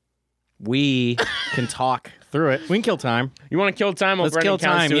 We can talk through it. We can kill time. You want to kill time while Brendan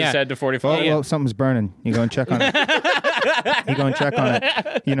counts to his head to 45? Well, something's burning. You go and check on it. You go and check on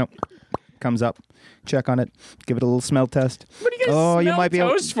it. Comes up. Check on it. Give it a little smell test. What do you guys smell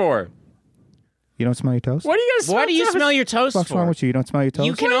toast for? You don't smell your toast? What do you guys smell? Why do you smell your toast What's for? wrong with you? You don't smell your toast?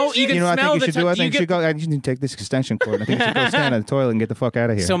 You can smell I think you should do? I think you should go. I need to take this extension cord. I think you should go stand in the toilet and get the fuck out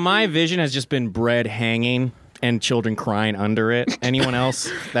of here. So my vision has just been bread hanging and children crying under it. Anyone else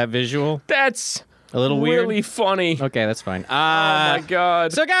that visual? That's a little weird. Really funny. Okay, that's fine. Oh my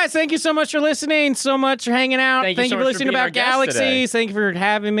god. So guys, thank you so much for listening. So much for hanging out. Thank you for listening to About Galaxies. Thank you for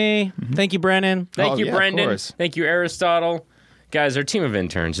having me. Mm-hmm. Thank you, Brennan. Thank you, Brendan. Thank you, Aristotle. Guys, our team of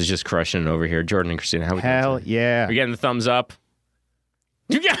interns is just crushing it over here. Jordan and Christina, how we doing? Hell yeah. We're getting the thumbs up.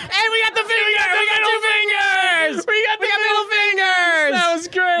 Hey, we got the finger! We got two fingers! We got the middle fingers! That was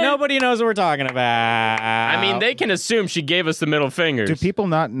great. Nobody knows what we're talking about. I mean, they can assume she gave us the middle fingers. Do people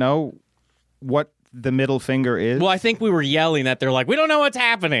not know what the middle finger is? Well, I think we were yelling that they're like, we don't know what's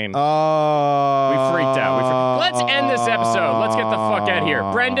happening. Oh. We freaked out. Let's end this episode. Let's get the fuck out of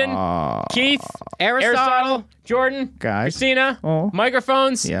here. Brendan, Keith, Aristotle, Jordan, guys, Christina,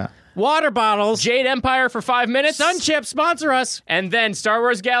 microphones. Yeah. Water bottles. Jade Empire for 5 minutes. Sunchip, sponsor us. And then Star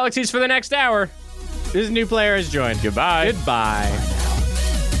Wars Galaxies for the next hour. This new player has joined. Goodbye. Goodbye.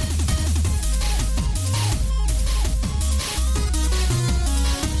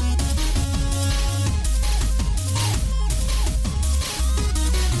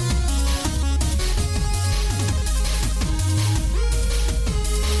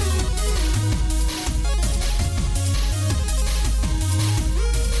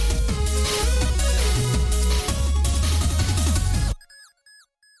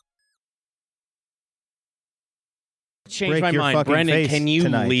 Change my mind. Brendan, can you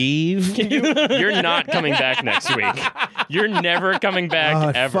leave? You're not coming back next week. You're never coming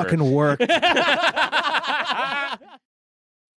back ever. Fucking work.